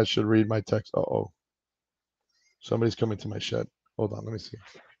friends. You guys should read my text. Uh-oh. Somebody's coming to my shed. Hold on, let me see.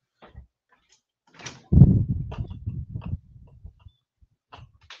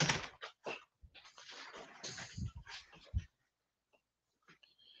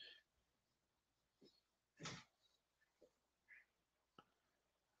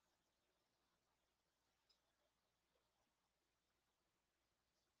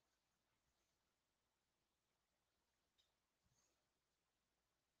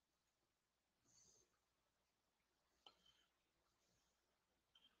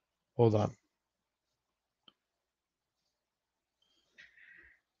 Hold on.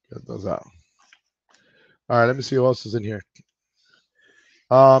 Get those out. All right, let me see who else is in here.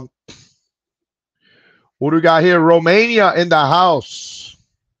 What do we got here? Romania in the house.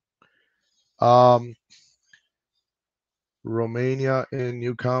 Romania in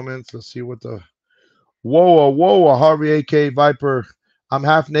new comments. Let's see what the whoa, Harvey AK Viper. I'm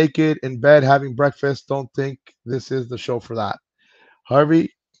half naked in bed having breakfast. Don't think this is the show for that.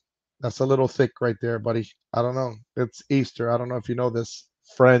 Harvey, that's a little thick right there, buddy. I don't know. It's Easter. I don't know if you know this,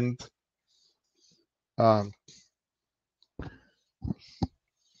 friend.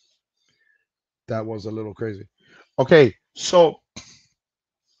 That was a little crazy. Okay, so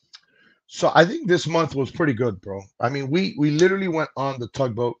I think this month was pretty good, bro. I mean, we literally went on the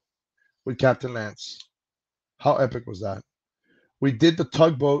tugboat with Captain Lance. How epic was that? We did the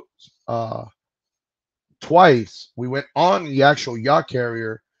tugboat twice. We went on the actual yacht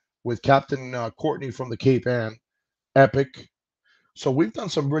carrier with Captain Courtney from the Cape Ann. Epic. So we've done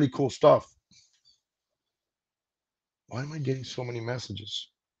some really cool stuff. Why am I getting so many messages?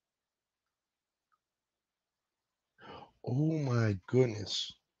 Oh my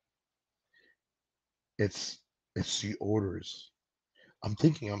goodness. It's the orders. I'm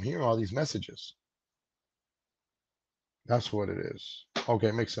thinking I'm hearing all these messages. That's what it is.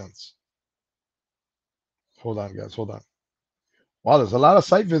 Okay, makes sense. Hold on, guys. Hold on. Wow, there's a lot of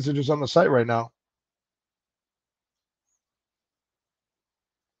site visitors on the site right now.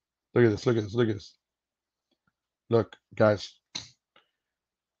 Look at this. Look at this. Look at this. Look, guys.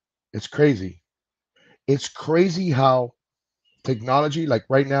 It's crazy. It's crazy how technology, like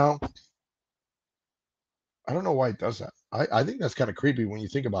right now, I don't know why it does that. I think that's kind of creepy when you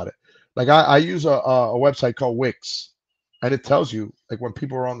think about it. Like I use a website called Wix, and it tells you like when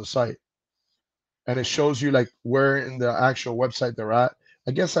people are on the site, and it shows you like where in the actual website they're at.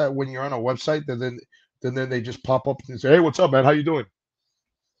 I guess that when you're on a website, then they just pop up and say, "Hey, what's up, man? How you doing?"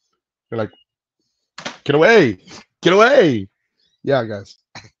 You're like, "Get away, get away!" Yeah, guys.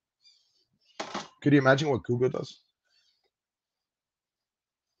 Could you imagine what Google does?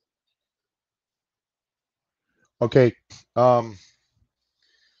 Okay. Let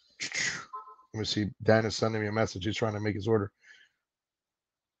me see. Dan is sending me a message. He's trying to make his order.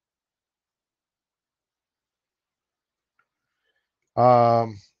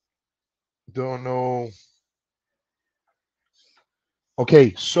 Don't know.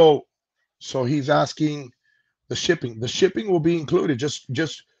 Okay, so he's asking the shipping. The shipping will be included.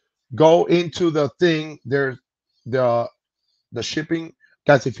 Just go into the thing. There's the shipping,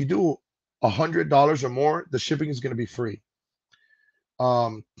 guys. If you do $100 or more, the shipping is going to be free.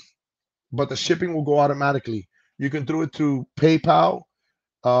 But the shipping will go automatically. You can do it through PayPal,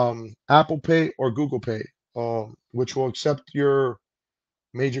 Apple Pay, or Google Pay, which will accept your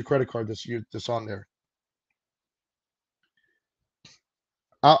major credit card that's on there.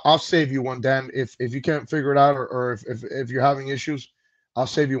 I'll save you one, Dan. If you can't figure it out, or if you're having issues, I'll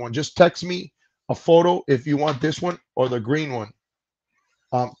save you one. Just text me a photo if you want this one or the green one.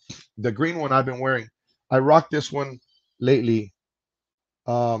 The green one I've been wearing. I rock this one lately.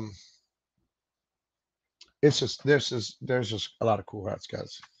 It's just there's just a lot of cool hats,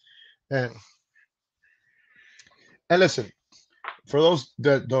 guys. And listen, for those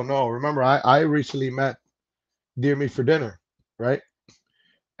that don't know, remember I recently met Dear Me for Dinner, right?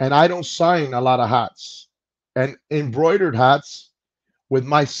 And I don't sign a lot of hats. And embroidered hats with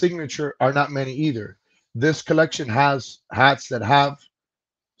my signature are not many either. This collection has hats that have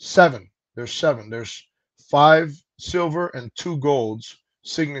 7. There's 7. There's 5 silver and 2 golds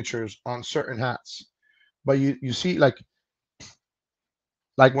signatures on certain hats. But you see, like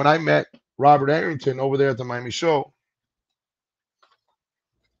when I met Robert Arrington over there at the Miami show,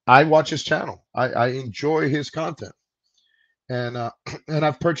 I watch his channel. I enjoy his content, and and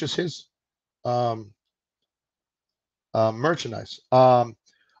I've purchased his merchandise. I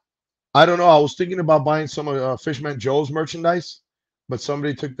don't know. I was thinking about buying some of Fishman Joe's merchandise, but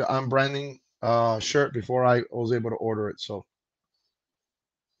somebody took the I'm branding shirt before I was able to order it. So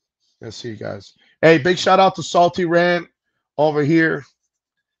let's see, guys. Hey, big shout out to Salty Rand over here.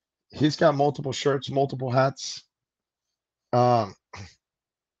 He's got multiple shirts, multiple hats.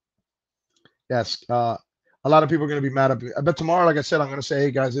 Yes, a lot of people are going to be mad at me. But tomorrow, like I said, I'm going to say,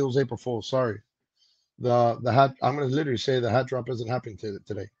 hey guys, it was April Fool's. Sorry. The hat. I'm going to literally say the hat drop isn't happening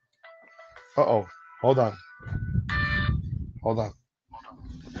today. Uh-oh. Hold on. Hold on.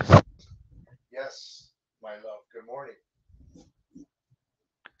 Yes, my love. Good morning.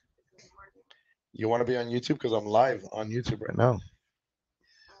 You want to be on YouTube? Because I'm live on YouTube right now.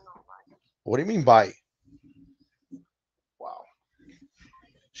 What do you mean by? Wow.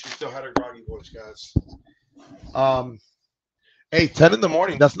 She still had her groggy voice, guys. Hey, 10 in the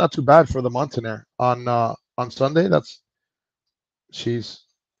morning. That's not too bad for the Montaner on Sunday. She's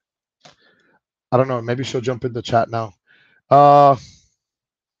I don't know. Maybe she'll jump in the chat now. Uh,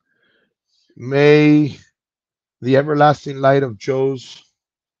 may the everlasting light of Joe's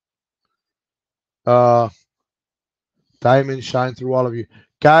uh diamond shine through all of you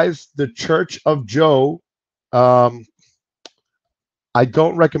guys. The Church of Joe. Um, I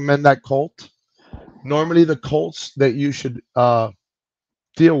don't recommend that cult. Normally, the cults that you should deal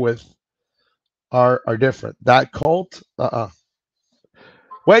with are different. That cult,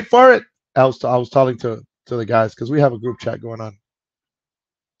 wait for it. I was talking to the guys because we have a group chat going on,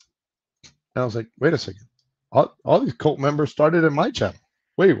 and I was like, wait a second, all these cult members started in my channel.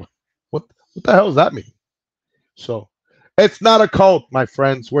 Wait, what the hell does that mean? So, it's not a cult, my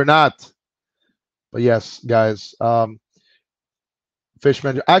friends. We're not. But yes, guys.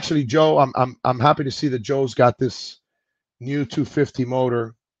 Fishman. Actually, Joe, I'm happy to see that Joe's got this new 250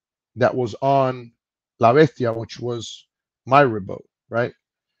 motor that was on La Bestia, which was my ribboat, right?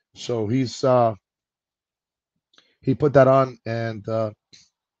 So he put that on, and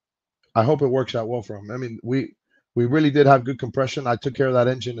I hope it works out well for him. I mean, we really did have good compression. I took care of that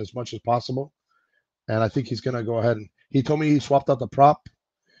engine as much as possible, and I think he's gonna go ahead and he told me he swapped out the prop,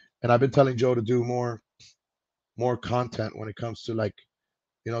 and I've been telling Joe to do more content when it comes to like,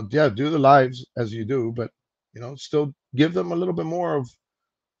 yeah, do the lives as you do, but still give them a little bit more of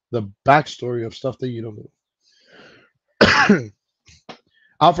the backstory of stuff that you don't do.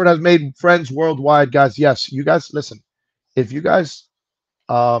 Alfred has made friends worldwide, guys. Yes, you guys listen. If you guys,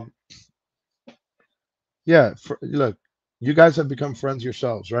 yeah, look, you guys have become friends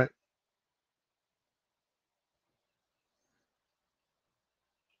yourselves, right?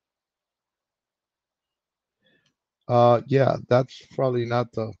 Yeah, that's probably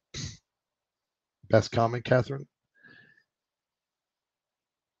not the best comment, Catherine.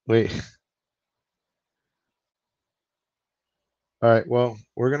 Wait. All right. Well,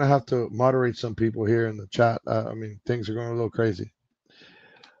 we're gonna have to moderate some people here in the chat. I mean, things are going a little crazy.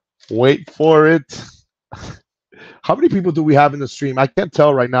 Wait for it. How many people do we have in the stream? I can't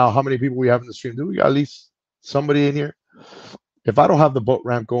tell right now how many people we have in the stream. Do we got at least somebody in here? If I don't have the boat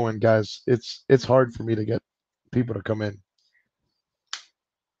ramp going, guys, it's hard for me to get people to come in.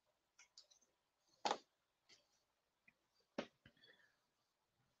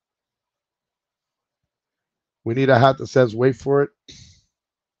 We need a hat that says "Wait for it."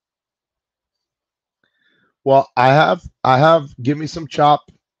 Well, I have. Give me some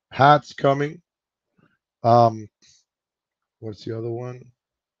chop hats coming. What's the other one?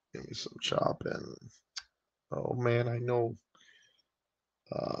 Give me some chop and oh man, I know.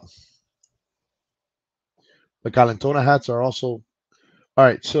 The Calentona hats are also all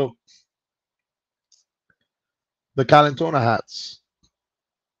right. So the Calentona hats.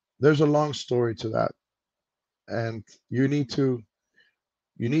 There's a long story to that, and you need to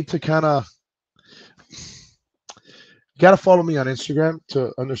kind of got to follow me on Instagram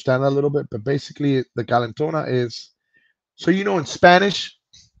to understand that a little bit. But basically, the Calentona is so in Spanish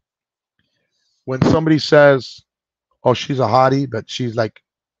when somebody says, "Oh, she's a hottie," but she's like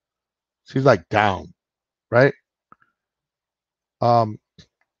down, right?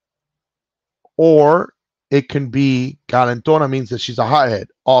 Or it can be calentona means that she's a hothead.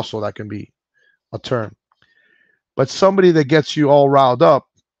 Also, that can be a term. But somebody that gets you all riled up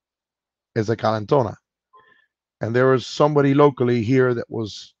is a calentona. And there was somebody locally here that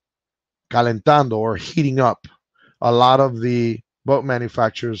was calentando or heating up a lot of the boat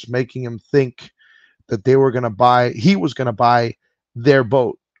manufacturers, making him think that he was going to buy their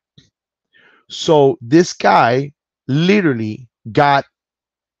boat. So this guy literally got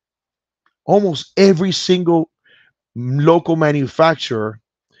almost every single local manufacturer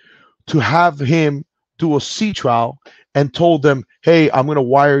to have him do a sea trial and told them, hey, I'm going to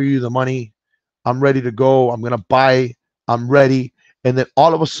wire you the money. I'm ready to go. I'm going to buy. I'm ready. And then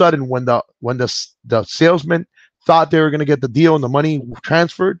all of a sudden, when the salesman thought they were going to get the deal and the money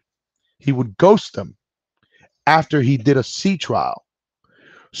transferred, he would ghost them after he did a sea trial.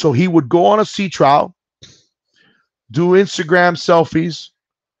 So he would go on a sea trial, do Instagram selfies,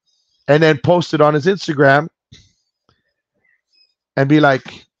 and then post it on his Instagram and be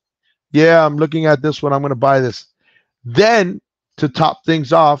like, yeah, I'm looking at this one. I'm going to buy this. Then to top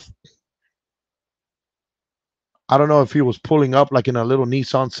things off, I don't know if he was pulling up like in a little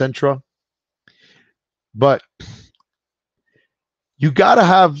Nissan Sentra, but you got to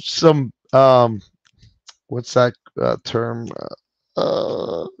have some, what's that term?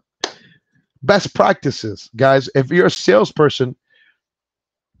 Best practices, guys. If you're a salesperson,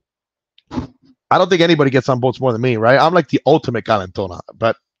 I don't think anybody gets on boats more than me, right? I'm like the ultimate calentona,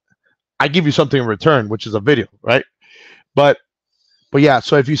 but I give you something in return, which is a video, right? But yeah,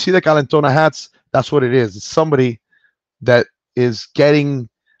 so if you see the calentona hats, that's what it is. It's somebody that is getting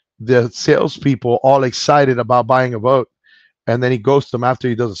the salespeople all excited about buying a boat, and then he ghosts them after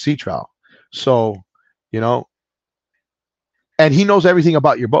he does a sea trial. So, you know, and he knows everything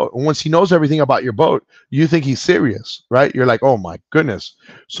about your boat. And once he knows everything about your boat, you think he's serious, right? You're like, oh my goodness.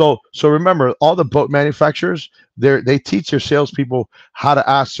 So remember, all the boat manufacturers, they teach their salespeople how to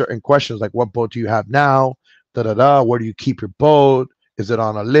ask certain questions, like what boat do you have now? Da da da. Where do you keep your boat? Is it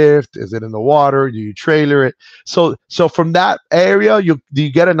on a lift? Is it in the water? Do you trailer it? So from that area, you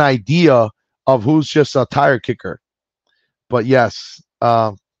get an idea of who's just a tire kicker. But yes,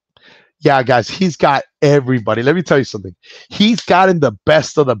 yeah, guys, he's got everybody. Let me tell you something. He's gotten the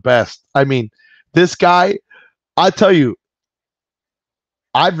best of the best. I mean, this guy, I tell you,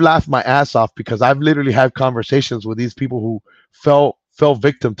 I've laughed my ass off because I've literally had conversations with these people who fell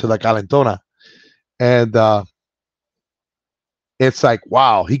victim to the calentona. And it's like,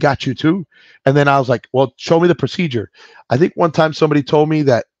 wow, he got you too. And then I was like, well, show me the procedure. I think one time somebody told me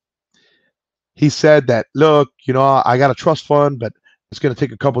that he said that, look, you know, I got a trust fund, but it's going to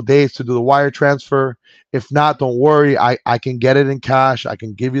take a couple days to do the wire transfer. If not, don't worry. I can get it in cash. I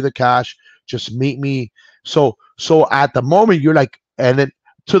can give you the cash. Just meet me. So at the moment you're like, and then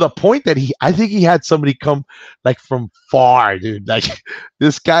to the point that I think he had somebody come like from far, dude. Like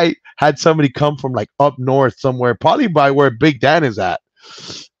this guy had somebody come from like up north somewhere, probably by where Big Dan is at.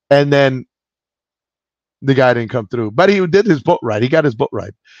 And then the guy didn't come through, but he did his boat ride. He got his boat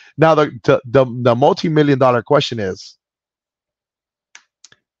ride. Now the multi-million-dollar question is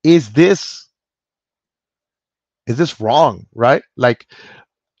this wrong, right? Like,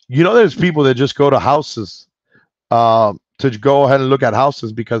 you know, there's people that just go to houses to go ahead and look at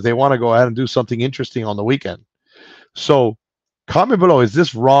houses because they want to go ahead and do something interesting on the weekend. So comment below, is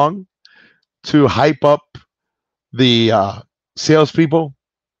this wrong to hype up the salespeople?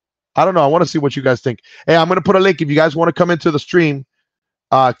 I don't know. I want to see what you guys think. Hey, I'm going to put a link. If you guys want to come into the stream,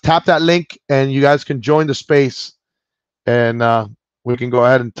 tap that link and you guys can join the space and we can go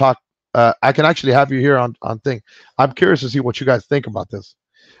ahead and talk. I can actually have you here on thing. I'm curious to see what you guys think about this.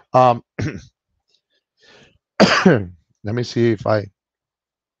 Let me see if I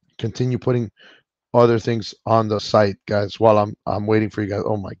continue putting other things on the site, guys, while I'm waiting for you guys.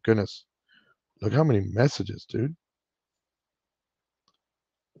 Oh my goodness. Look how many messages, dude.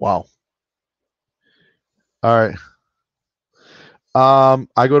 Wow. All right.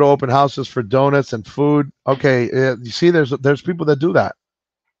 I go to open houses for donuts and food. Okay, you see, there's people that do that.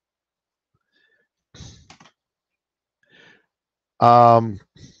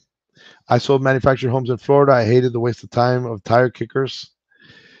 I sold manufactured homes in Florida. I hated the waste of time of tire kickers.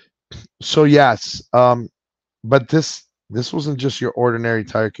 So yes, but this wasn't just your ordinary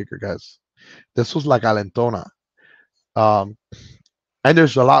tire kicker, guys. This was like calentona. And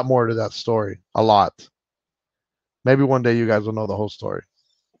there's a lot more to that story. A lot. Maybe one day you guys will know the whole story.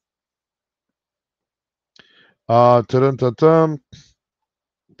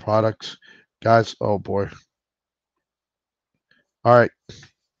 Products, guys. Oh boy. All right.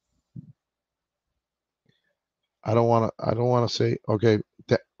 I don't want to say, okay.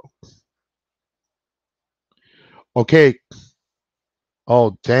 Okay.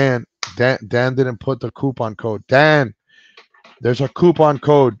 Oh, Dan didn't put the coupon code. Dan, there's a coupon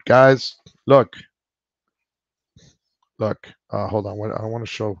code, guys. Look. Hold on. I want to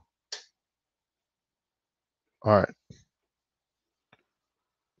show. All right.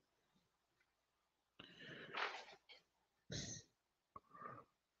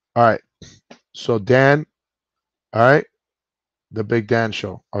 All right. So Dan, all right, the Big Dan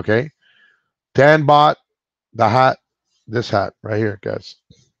show. Okay. Dan bought the hat, this hat right here, guys.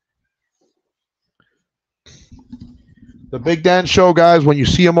 The Big Dan show, guys, when you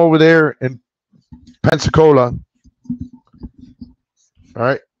see him over there in Pensacola, all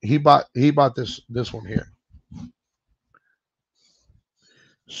right, he bought this one here.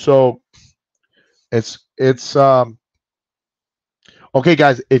 So it's okay,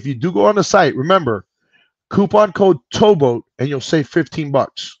 guys, if you do go on the site, remember coupon code Towboat and you'll save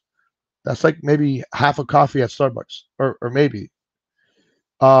 $15. That's like maybe half a coffee at Starbucks, or maybe.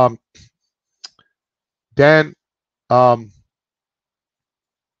 Dan,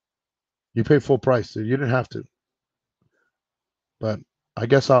 you pay full price, dude. You didn't have to, but I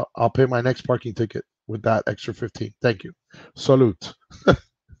guess I'll pay my next parking ticket with that extra 15. Thank you. Salute.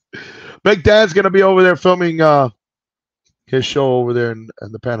 Big Dan's gonna be over there filming his show over there in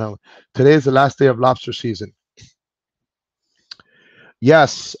the Panhandle. Today is the last day of lobster season.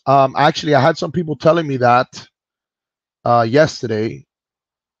 Yes. Actually, I had some people telling me that yesterday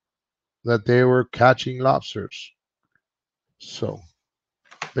that they were catching lobsters. So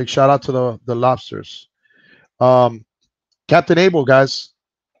big shout out to the lobsters. Captain Abel, guys,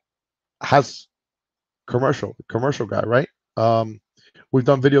 has commercial guy, right? We've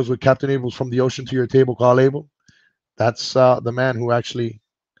done videos with Captain Abel's From the Ocean to Your Table, call Abel. That's the man who actually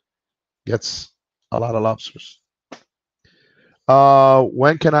gets a lot of lobsters.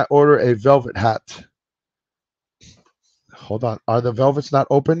 When can I order a velvet hat? Hold on. Are the velvets not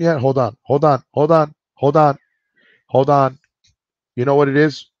open yet? Hold on. You know what it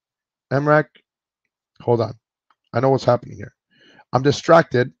is, MRAC? Hold on. I know what's happening here. I'm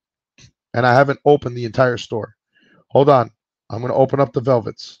distracted and I haven't opened the entire store. Hold on. I'm going to open up the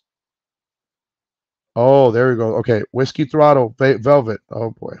velvets. Oh, there we go. Okay. Whiskey Throttle Velvet.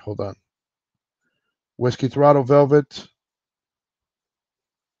 Oh, boy. Hold on. Whiskey Throttle Velvet.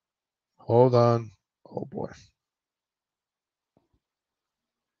 Hold on. Oh, boy.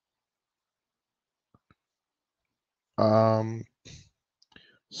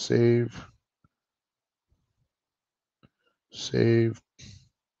 Save.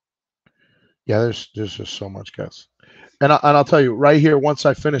 Yeah, there's just so much, guys. And I'll tell you right here, once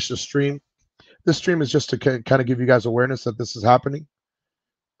I finish the stream, this stream is just to kind of give you guys awareness that this is happening.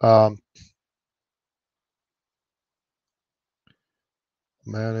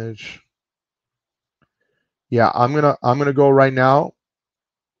 Manage. Yeah, I'm gonna go right now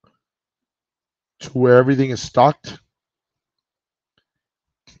to where everything is stocked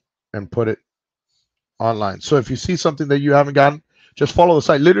and put it online. So if you see something that you haven't gotten, just follow the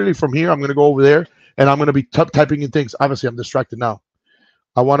site. Literally from here, I'm going to go over there and I'm going to be typing in things. Obviously, I'm distracted now.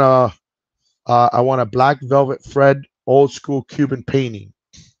 I want a black velvet Fred old school Cuban painting.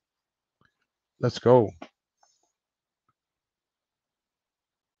 Let's go.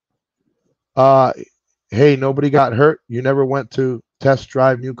 Hey, nobody got hurt. You never went to test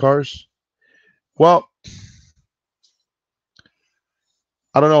drive new cars? Well,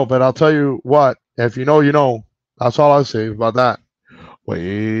 I don't know, but I'll tell you what. If you know, you know. That's all I'll say about that.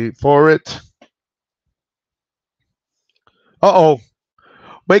 Wait for it. Uh-oh.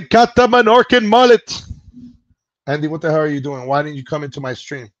 We got the Menorcan mullet. Andy, what the hell are you doing? Why didn't you come into my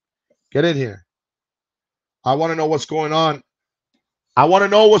stream? Get in here. I want to know what's going on. I want to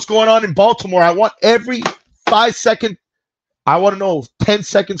know what's going on in Baltimore. I want every 5 seconds. I want to know 10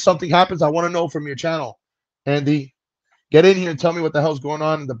 seconds something happens. I want to know from your channel. Andy, get in here and tell me what the hell's going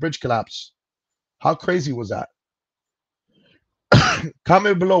on in the bridge collapse. How crazy was that?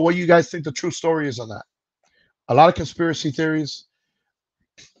 Comment below what you guys think the true story is on that. A lot of conspiracy theories.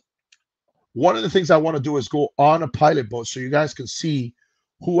 One of the things I want to do is go on a pilot boat so you guys can see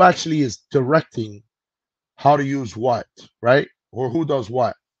who actually is directing how to use what, right? Or who does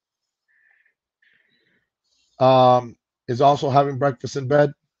what. Is also having breakfast in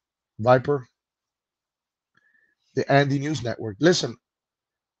bed. Viper. The Andy News Network. Listen,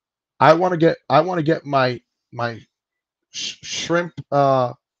 I want to get my shrimp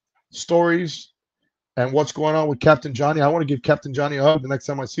stories and what's going on with Captain Johnny. I want to give Captain Johnny a hug the next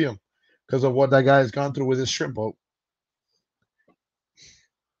time I see him because of what that guy has gone through with his shrimp boat.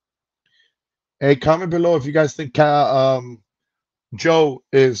 Hey, comment below if you guys think Joe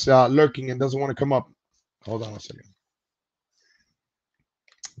is lurking and doesn't want to come up. Hold on a second.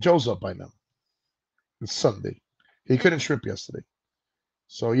 Joe's up by now. It's Sunday. He couldn't shrimp yesterday.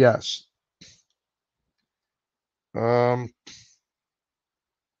 So yes. Hold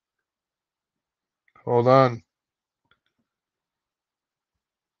on.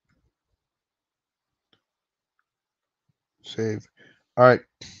 Save. All right.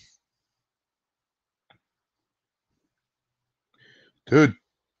 Dude,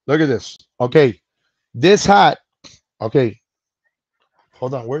 look at this. Okay. This hat. Okay.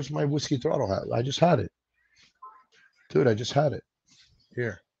 Hold on. Where's my Whiskey Throttle hat? I just had it. Dude, I just had it.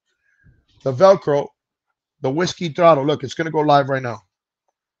 Here. The Velcro. The Whiskey Throttle. Look, it's going to go live right now.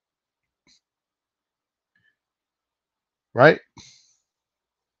 Right?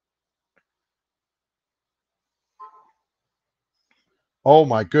 Oh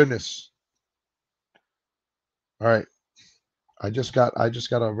my goodness. All right. I just got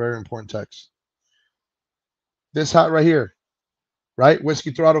a very important text. This hat right here. Right?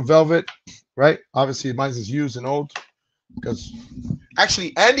 Whiskey Throttle Velvet. Right? Obviously, mine is used and old. Because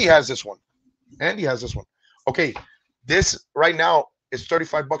actually, Andy has this one. Andy has this one. Okay. This right now is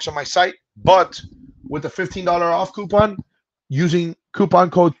 $35 on my site, but with the $15 off coupon, using coupon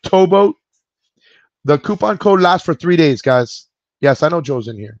code TOBOAT, the coupon code lasts for 3 days, guys. Yes, I know Joe's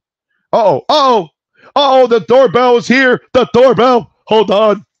in here. Uh-oh, the doorbell is here. The doorbell. Hold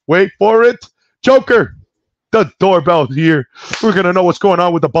on. Wait for it. Joker, the doorbell's here. We're going to know what's going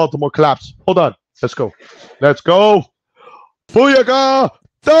on with the Baltimore collapse. Hold on. Let's go. Let's go. Booyah!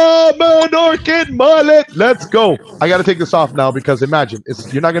 The Menorcan mullet. Let's go. I got to take this off now because imagine,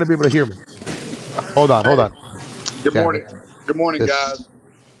 you're not going to be able to hear me. Hold on. Good Damn morning. it. Good morning, guys.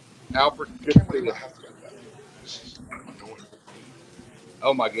 Alfred, good to see you.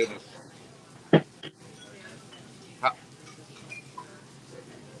 Oh my goodness.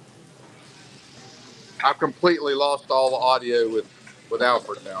 I've completely lost all the audio with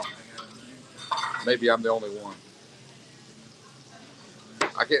Alfred now. Maybe I'm the only one.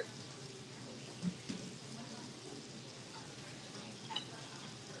 I can't.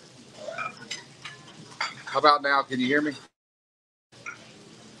 How about now? Can you hear me?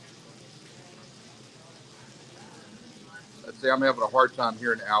 Let's see. I'm having a hard time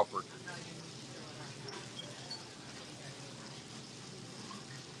hearing Alfred.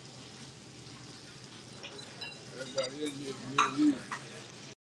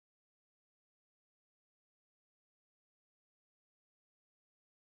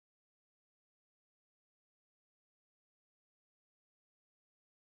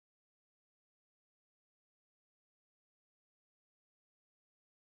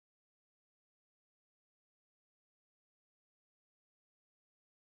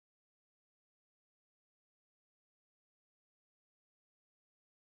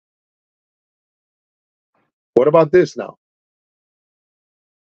 What about this now?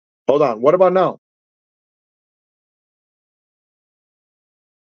 Hold on. What about now?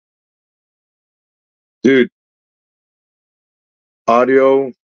 Dude,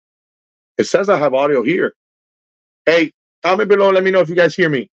 audio. It says I have audio here. Hey, comment below. Let me know if you guys hear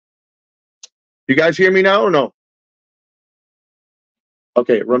me. You guys hear me now or no?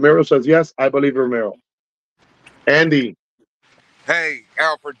 Okay, Ramiro says yes. I believe Ramiro. Andy. Hey,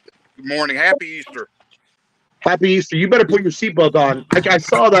 Alfred. Good morning. Happy Easter. Happy Easter. You better put your seatbelt on. I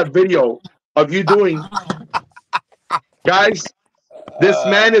saw that video of you doing. Guys, this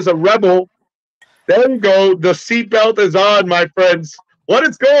man is a rebel. There you go. The seatbelt is on, my friends. What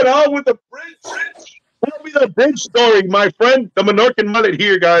is going on with the bridge? Tell me the bridge story, my friend. The Menorcan mullet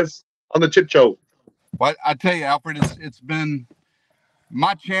here, guys, on the Chip Show. Well, I tell you, Alfred, it's been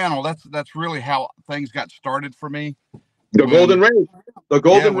my channel. That's really how things got started for me. The Golden Ray. The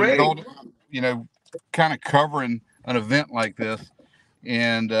Golden Ray. Kind of covering an event like this,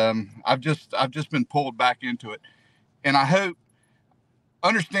 and I've just been pulled back into it, and I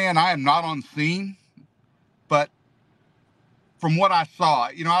understand I am not on scene, but from what I saw,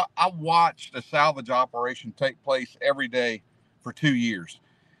 I watched a salvage operation take place every day for 2 years.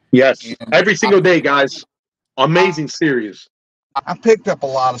 Yes, and every single day, guys. Amazing series. I picked up a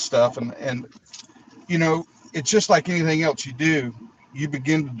lot of stuff, and it's just like anything else you do. You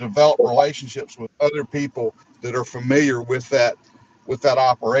begin to develop relationships with other people that are familiar with that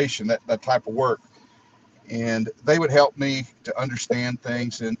operation, that type of work, and they would help me to understand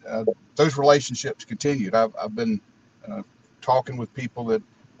things, and those relationships continued. I've been talking with people that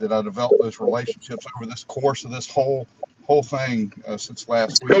I developed those relationships over this course of this whole thing since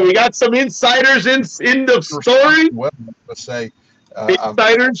last week. So we got some insiders in the story. Well, let's say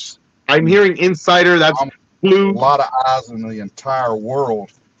insiders. I'm hearing insider. That's blue. A lot of eyes in the entire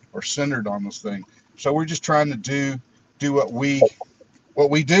world are centered on this thing. So we're just trying to do what we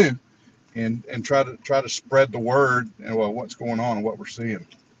do, and try to spread the word and what's going on and what we're seeing.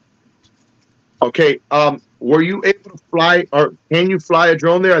 Okay. Were you able to fly, or can you fly a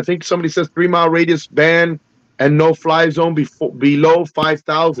drone there? I think somebody says 3 mile radius ban and no fly zone below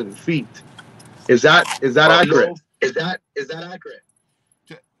 5,000 feet. Is that accurate? Is that accurate?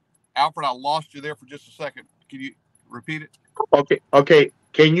 Alfred, I lost you there for just a second. Can you repeat it? Okay.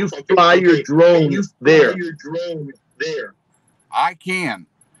 Can you fly your drone there? I can.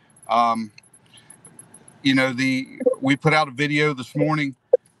 We put out a video this morning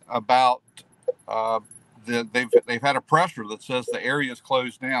about they've had a presser that says the area is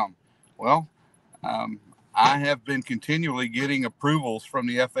closed down. Well, I have been continually getting approvals from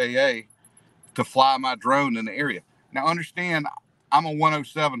the FAA to fly my drone in the area. Now, understand, I'm a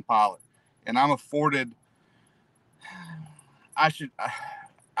 107 pilot, and I'm afforded.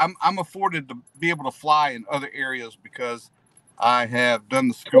 I'm afforded to be able to fly in other areas because I have done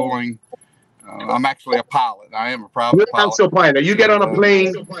the schooling. I'm actually a pilot. I am a private pilot. You get on a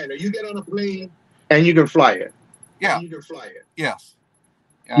plane. And you can fly it. Yeah. Yes.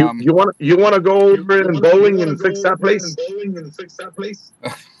 You want to go over in bowling and fix that place?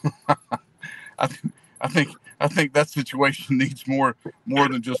 I think that situation needs more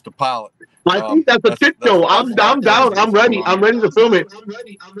than just a pilot. I think that's a shit show. I'm down. I'm ready. I'm ready to film it.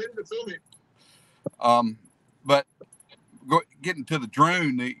 But getting to the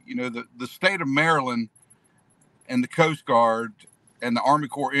drone, the state of Maryland and the Coast Guard and the Army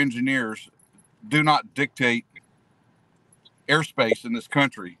Corps engineers do not dictate airspace in this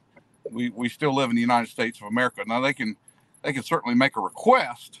country. We still live in the United States of America. Now they can certainly make a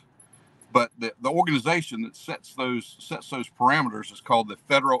request, but the organization that sets those parameters is called the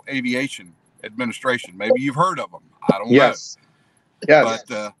Federal Aviation Administration. Maybe you've heard of them. I don't know. Yes.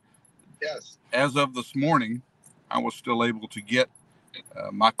 But as of this morning, I was still able to get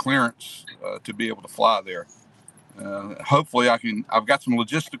my clearance to be able to fly there. Hopefully I've got some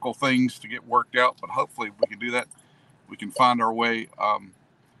logistical things to get worked out, but hopefully we can do that. We can find our way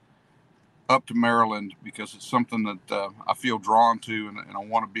up to Maryland, because it's something that I feel drawn to, and I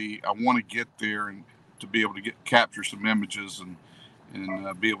want to get there and to be able to capture some images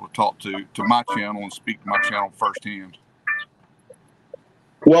and be able to talk to my channel and speak to my channel firsthand.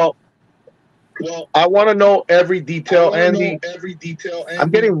 Well, I want to know every detail, Andy.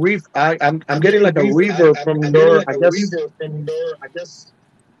 I'm getting I'm getting like a reverb from your. I guess.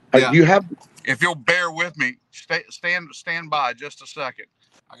 Yeah. You have. If you'll bear with me, stand by just a second.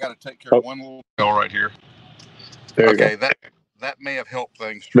 I got to take care of one little bill right here. Okay, that may have helped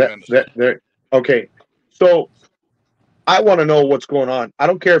things tremendously. Okay, so I want to know what's going on. I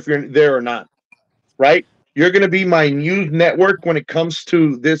don't care if you're there or not, right? You're going to be my news network when it comes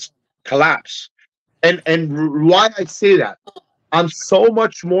to this collapse. And why I say that, I'm so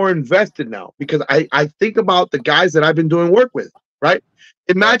much more invested now, because I think about the guys that I've been doing work with, right?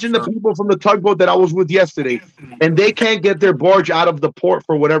 Imagine the people from the tugboat that I was with yesterday, and they can't get their barge out of the port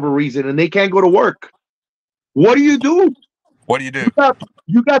for whatever reason, and they can't go to work. What do you do? What do you do?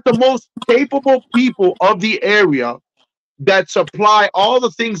 You got the most capable people of the area that supply all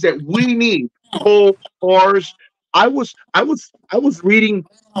the things that we need. Coal, cars. I was reading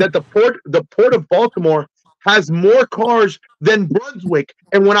that the port of Baltimore has more cars than Brunswick.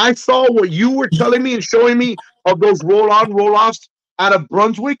 And when I saw what you were telling me and showing me of those roll-on, roll-offs out of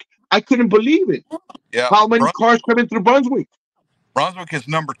Brunswick, I couldn't believe it. Yeah. How many cars come in through Brunswick? Brunswick is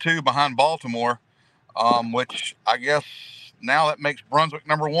number 2 behind Baltimore, which I guess now that makes Brunswick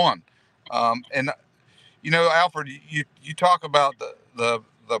number 1. And Alfred, you talk about the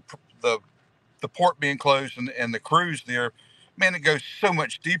port being closed and the crews there. Man, it goes so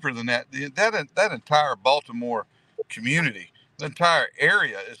much deeper than that. That entire Baltimore community, the entire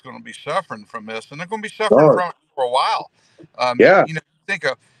area is going to be suffering from this, and they're going to be suffering from it for a while.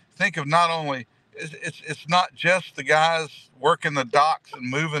 Think of not only it's not just the guys working the docks and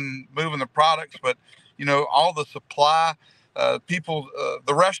moving the products, but all the supply people,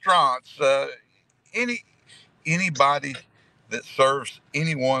 the restaurants, anybody that serves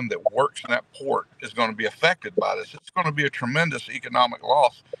anyone that works in that port is going to be affected by this. It's going to be a tremendous economic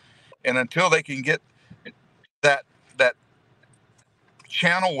loss, and until they can get that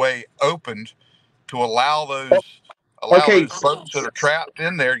channelway opened to allow those boats that are trapped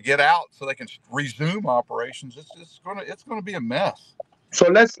in there to get out so they can resume operations, it's going to be a mess. So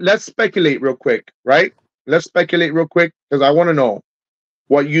let's speculate real quick, right? Let's speculate real quick, because I want to know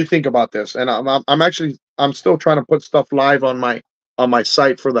what you think about this. And I'm still trying to put stuff live on my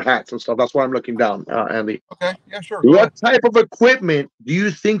site for the hats and stuff. That's why I'm looking down, Andy. Okay, yeah, sure. What type of equipment do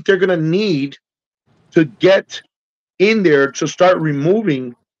you think they're gonna need to get in there to start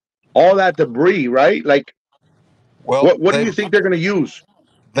removing all that debris, right? Like, what do you think they're gonna use?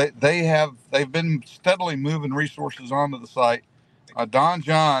 They've been steadily moving resources onto the site. Don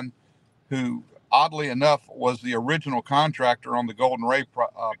John, who oddly enough was the original contractor on the Golden Ray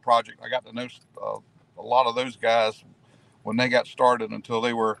project. I got to know a lot of those guys when they got started until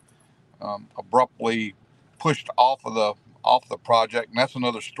they were abruptly pushed off the project, and that's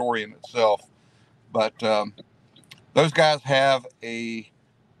another story in itself. But those guys have a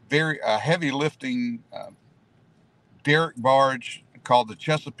very heavy lifting derrick barge called the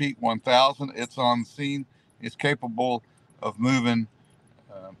Chesapeake 1000. It's on scene. It's capable of moving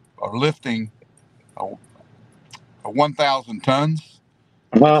or lifting 1,000 tons.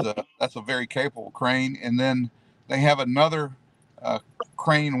 That's a very capable crane. And then they have another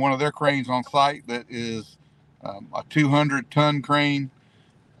crane, one of their cranes on site that is a 200-ton crane.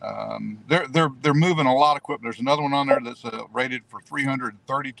 They're moving a lot of equipment. There's another one on there that's rated for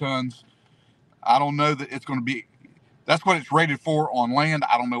 330 tons. I don't know that it's going to be. That's what it's rated for on land.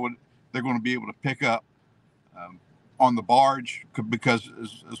 I don't know what they're going to be able to pick up on the barge, because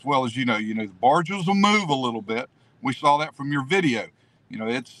as well as the barges will move a little bit. We saw that from your video.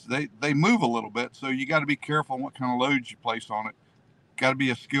 They move a little bit, so you got to be careful on what kind of loads you place on it. got to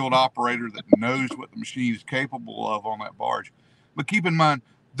be a skilled operator that knows what the machine is capable of on that barge. But keep in mind,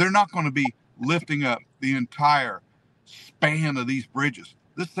 they're not going to be lifting up the entire span of these bridges.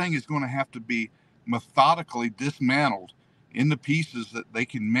 This thing is going to have to be methodically dismantled into pieces that they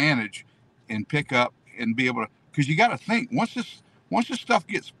can manage and pick up and be able to, because you got to think, once this stuff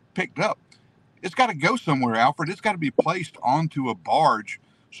gets picked up, it's got to go somewhere, Alfred. It's got to be placed onto a barge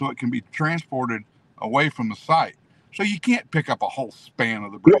so it can be transported away from the site. So you can't pick up a whole span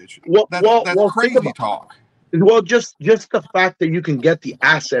of the bridge. That's crazy talk. Well, just the fact that you can get the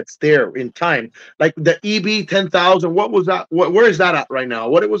assets there in time, like the EB 10,000. What was that? Where is that at right now?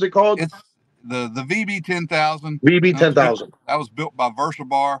 What was it called? It's the VB 10,000. VB 10,000. That was built by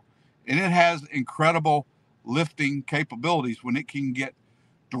VersaBar, and it has incredible lifting capabilities when it can get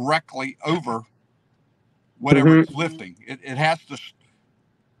directly over whatever it's lifting. It has to,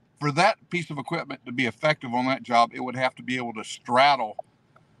 for that piece of equipment to be effective on that job, it would have to be able to straddle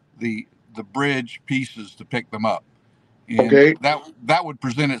the bridge pieces to pick them up. And that would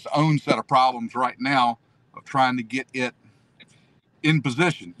present its own set of problems right now of trying to get it in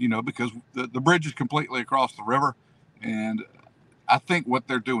position, because the bridge is completely across the river. And I think what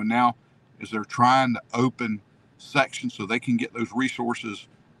they're doing now is they're trying to open sections so they can get those resources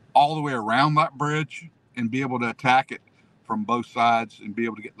all the way around that bridge and be able to attack it from both sides and be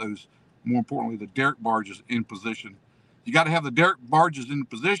able to get those, more importantly, the derrick barges in position. You got to have the derrick barges in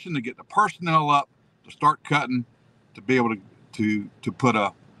position to get the personnel up, to start cutting, to be able to put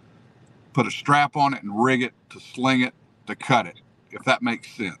a strap on it and rig it, to sling it, to cut it, if that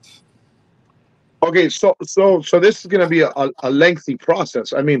makes sense. Okay, so this is going to be a lengthy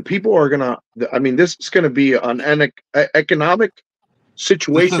process. I mean, people are going to. I mean, this is going to be an economic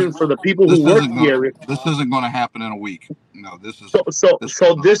situation for the people who work the area. This isn't going to happen in a week. No, this is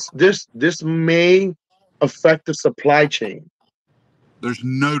this may affect the supply chain. There's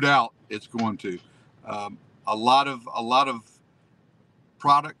no doubt it's going to. A lot of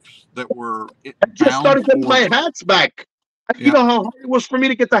products that were. I just started getting my hats back. You know how hard it was for me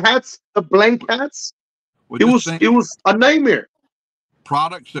to get the hats, the blank hats. It was a nightmare.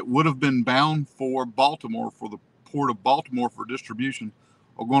 Products that would have been bound for Baltimore, for the port of Baltimore for distribution,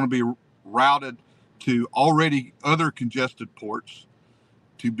 are going to be routed to already other congested ports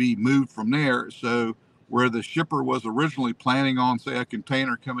to be moved from there. So where the shipper was originally planning on, say, a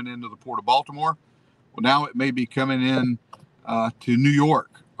container coming into the port of Baltimore, well, now it may be coming in to New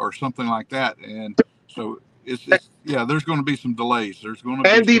York or something like that. And so there's going to be some delays. There's going to be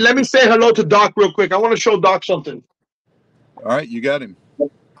Andy, let me say hello to Doc real quick. I want to show Doc something. All right, you got him.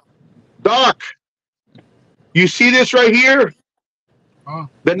 Doc, you see this right here?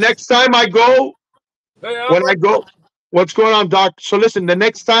 The next time I go, what's going on, Doc? So listen, the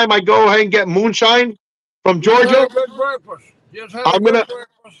next time I go ahead and get moonshine from Georgia, I'm gonna.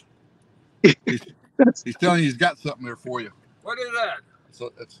 He's telling you he's got something there for you. What is that?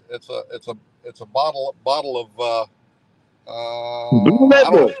 So it's a bottle of Blue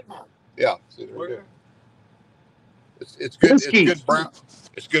Label. Yeah, see, there we go. It's good. Whiskey. It's good brown.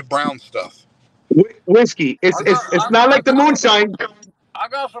 It's good brown stuff. Whiskey. It's not like the moonshine. I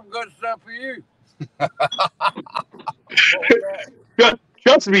got some good stuff for you.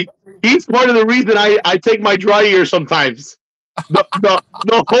 Trust me, he's part of the reason I take my dry ear sometimes.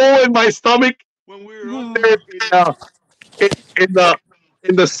 The hole in my stomach when we were up there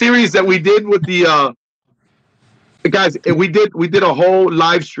in the series that we did with the guys, we did a whole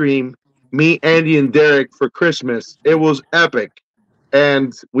live stream, me, Andy, and Derek, for Christmas. It was epic,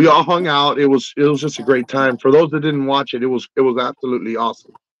 and we all hung out. It was just a great time. For those that didn't watch it, it was absolutely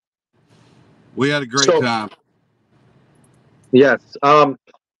awesome. We had a great time. Yes. Well,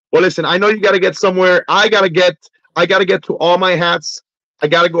 listen, I know you got to get somewhere. I gotta get to all my hats. I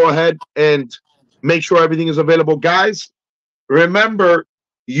got to go ahead and make sure everything is available, guys. Remember,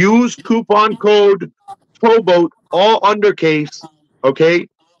 use coupon code Towboat, all undercase, okay?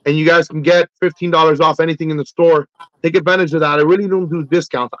 And you guys can get $15 off anything in the store. Take advantage of that. I really don't do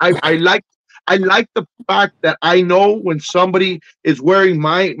discounts. I like the fact that I know when somebody is wearing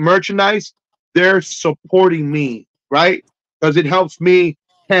my merchandise, they're supporting me, right? Because it helps me.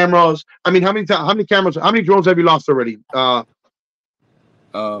 Cameras. I mean, how many cameras? How many drones have you lost already? 4.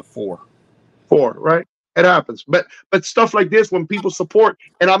 4, right? It happens. But stuff like this, when people support,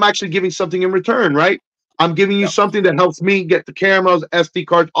 and I'm actually giving something in return, right? I'm giving you something that helps me get the cameras, SD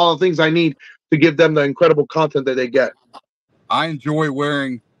cards, all the things I need to give them the incredible content that they get. I enjoy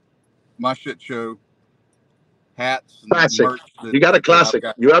wearing my shit show hats. And classic. Merch you got a classic.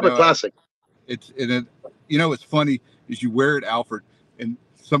 You have a classic. It's funny is you wear it, Alfred, and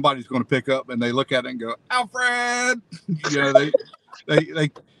somebody's going to pick up and they look at it and go, Alfred.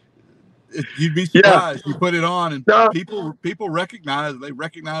 you'd be surprised. You put it on, and people recognize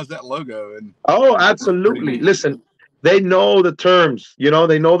that logo. And absolutely. Listen, they know the terms. They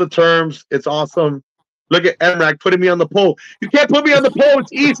know the terms. It's awesome. Look at Emrak putting me on the pole. You can't put me on the pole.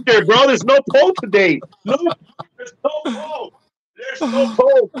 It's Easter, bro. There's no pole today. No, there's no pole. There's no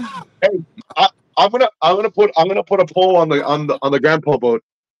pole. Hey, I'm gonna put a pole on the grandpa boat.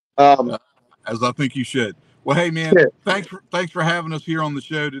 As I think you should. Well, hey man, thanks for having us here on the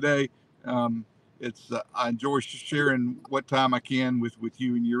show today. It's I enjoy sharing what time I can with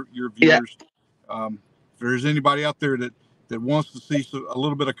you and your viewers. If there's anybody out there that wants to see a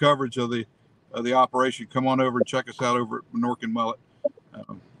little bit of coverage of the operation, come on over and check us out over at Menorcan Mullet.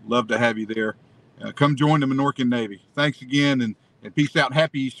 Love to have you there. Come join the Menorcan Navy. Thanks again, and peace out.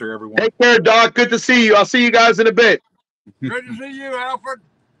 Happy Easter, everyone. Take care, Doc. Good to see you. I'll see you guys in a bit. Good to see you, Alfred.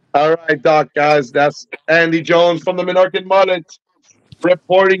 All right, Doc, guys. That's Andy Jones from the Menorcan Mullet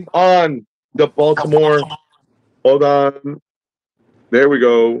reporting on the Baltimore. Hold on. There we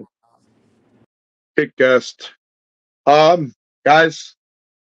go. Big guest. Guys,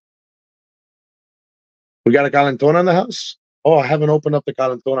 we got a Calentona in the house. Oh, I haven't opened up the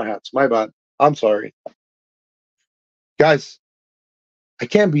Calentona hats. My bad. I'm sorry. Guys, I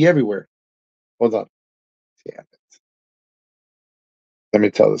can't be everywhere. Hold on. Damn it. Let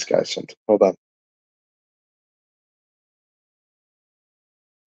me tell this guy something. Hold on.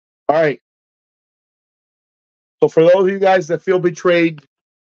 All right. So for those of you guys that feel betrayed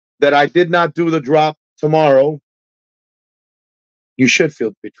that I did not do the drop tomorrow, you should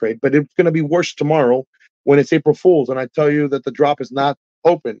feel betrayed. But it's going to be worse tomorrow when it's April Fool's and I tell you that the drop is not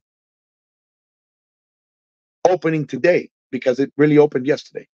opening today because it really opened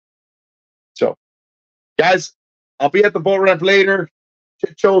yesterday. So, guys, I'll be at the boat ramp later.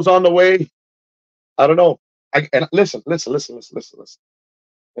 Chit show's on the way. I don't know. And listen,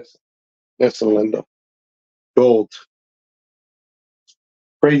 Linda. Gold.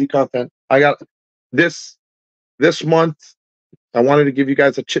 Crazy content. I got this month. I wanted to give you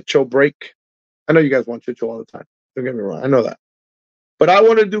guys a chit show break. I know you guys want chit show all the time. Don't get me wrong. I know that. But I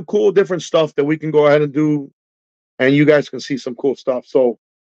want to do cool, different stuff that we can go ahead and do, and you guys can see some cool stuff. So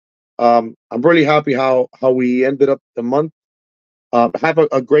I'm really happy how we ended up the month. Have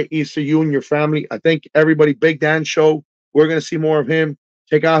a great Easter, you and your family. I think everybody, Big Dan Show, we're going to see more of him.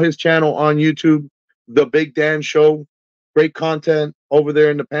 Check out his channel on YouTube, The Big Dan Show. Great content over there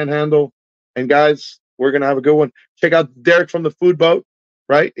in the Panhandle. And guys, we're going to have a good one. Check out Derek from the Food Boat,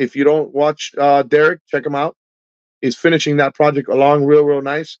 right? If you don't watch Derek, check him out. He's finishing that project along real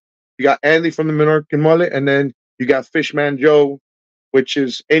nice. You got Andy from the Menorcan Mullet, and then you got Fishman Joe, which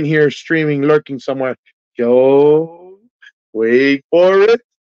is in here streaming, lurking somewhere. Joe, wait for it.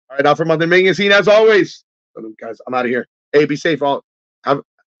 All right, Alfred Montaner making a scene as always. Guys, I'm out of here. Hey, be safe. All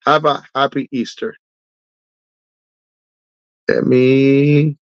have a happy Easter. Let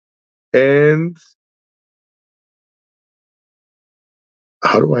me end.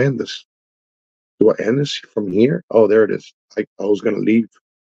 How do I end this? Do I end this from here? Oh, there it is. I was gonna leave.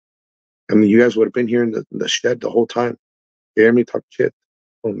 I mean, you guys would have been here in the shed the whole time. You hear me talk shit?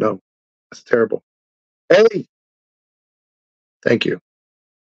 Oh no, that's terrible. Hey, thank you.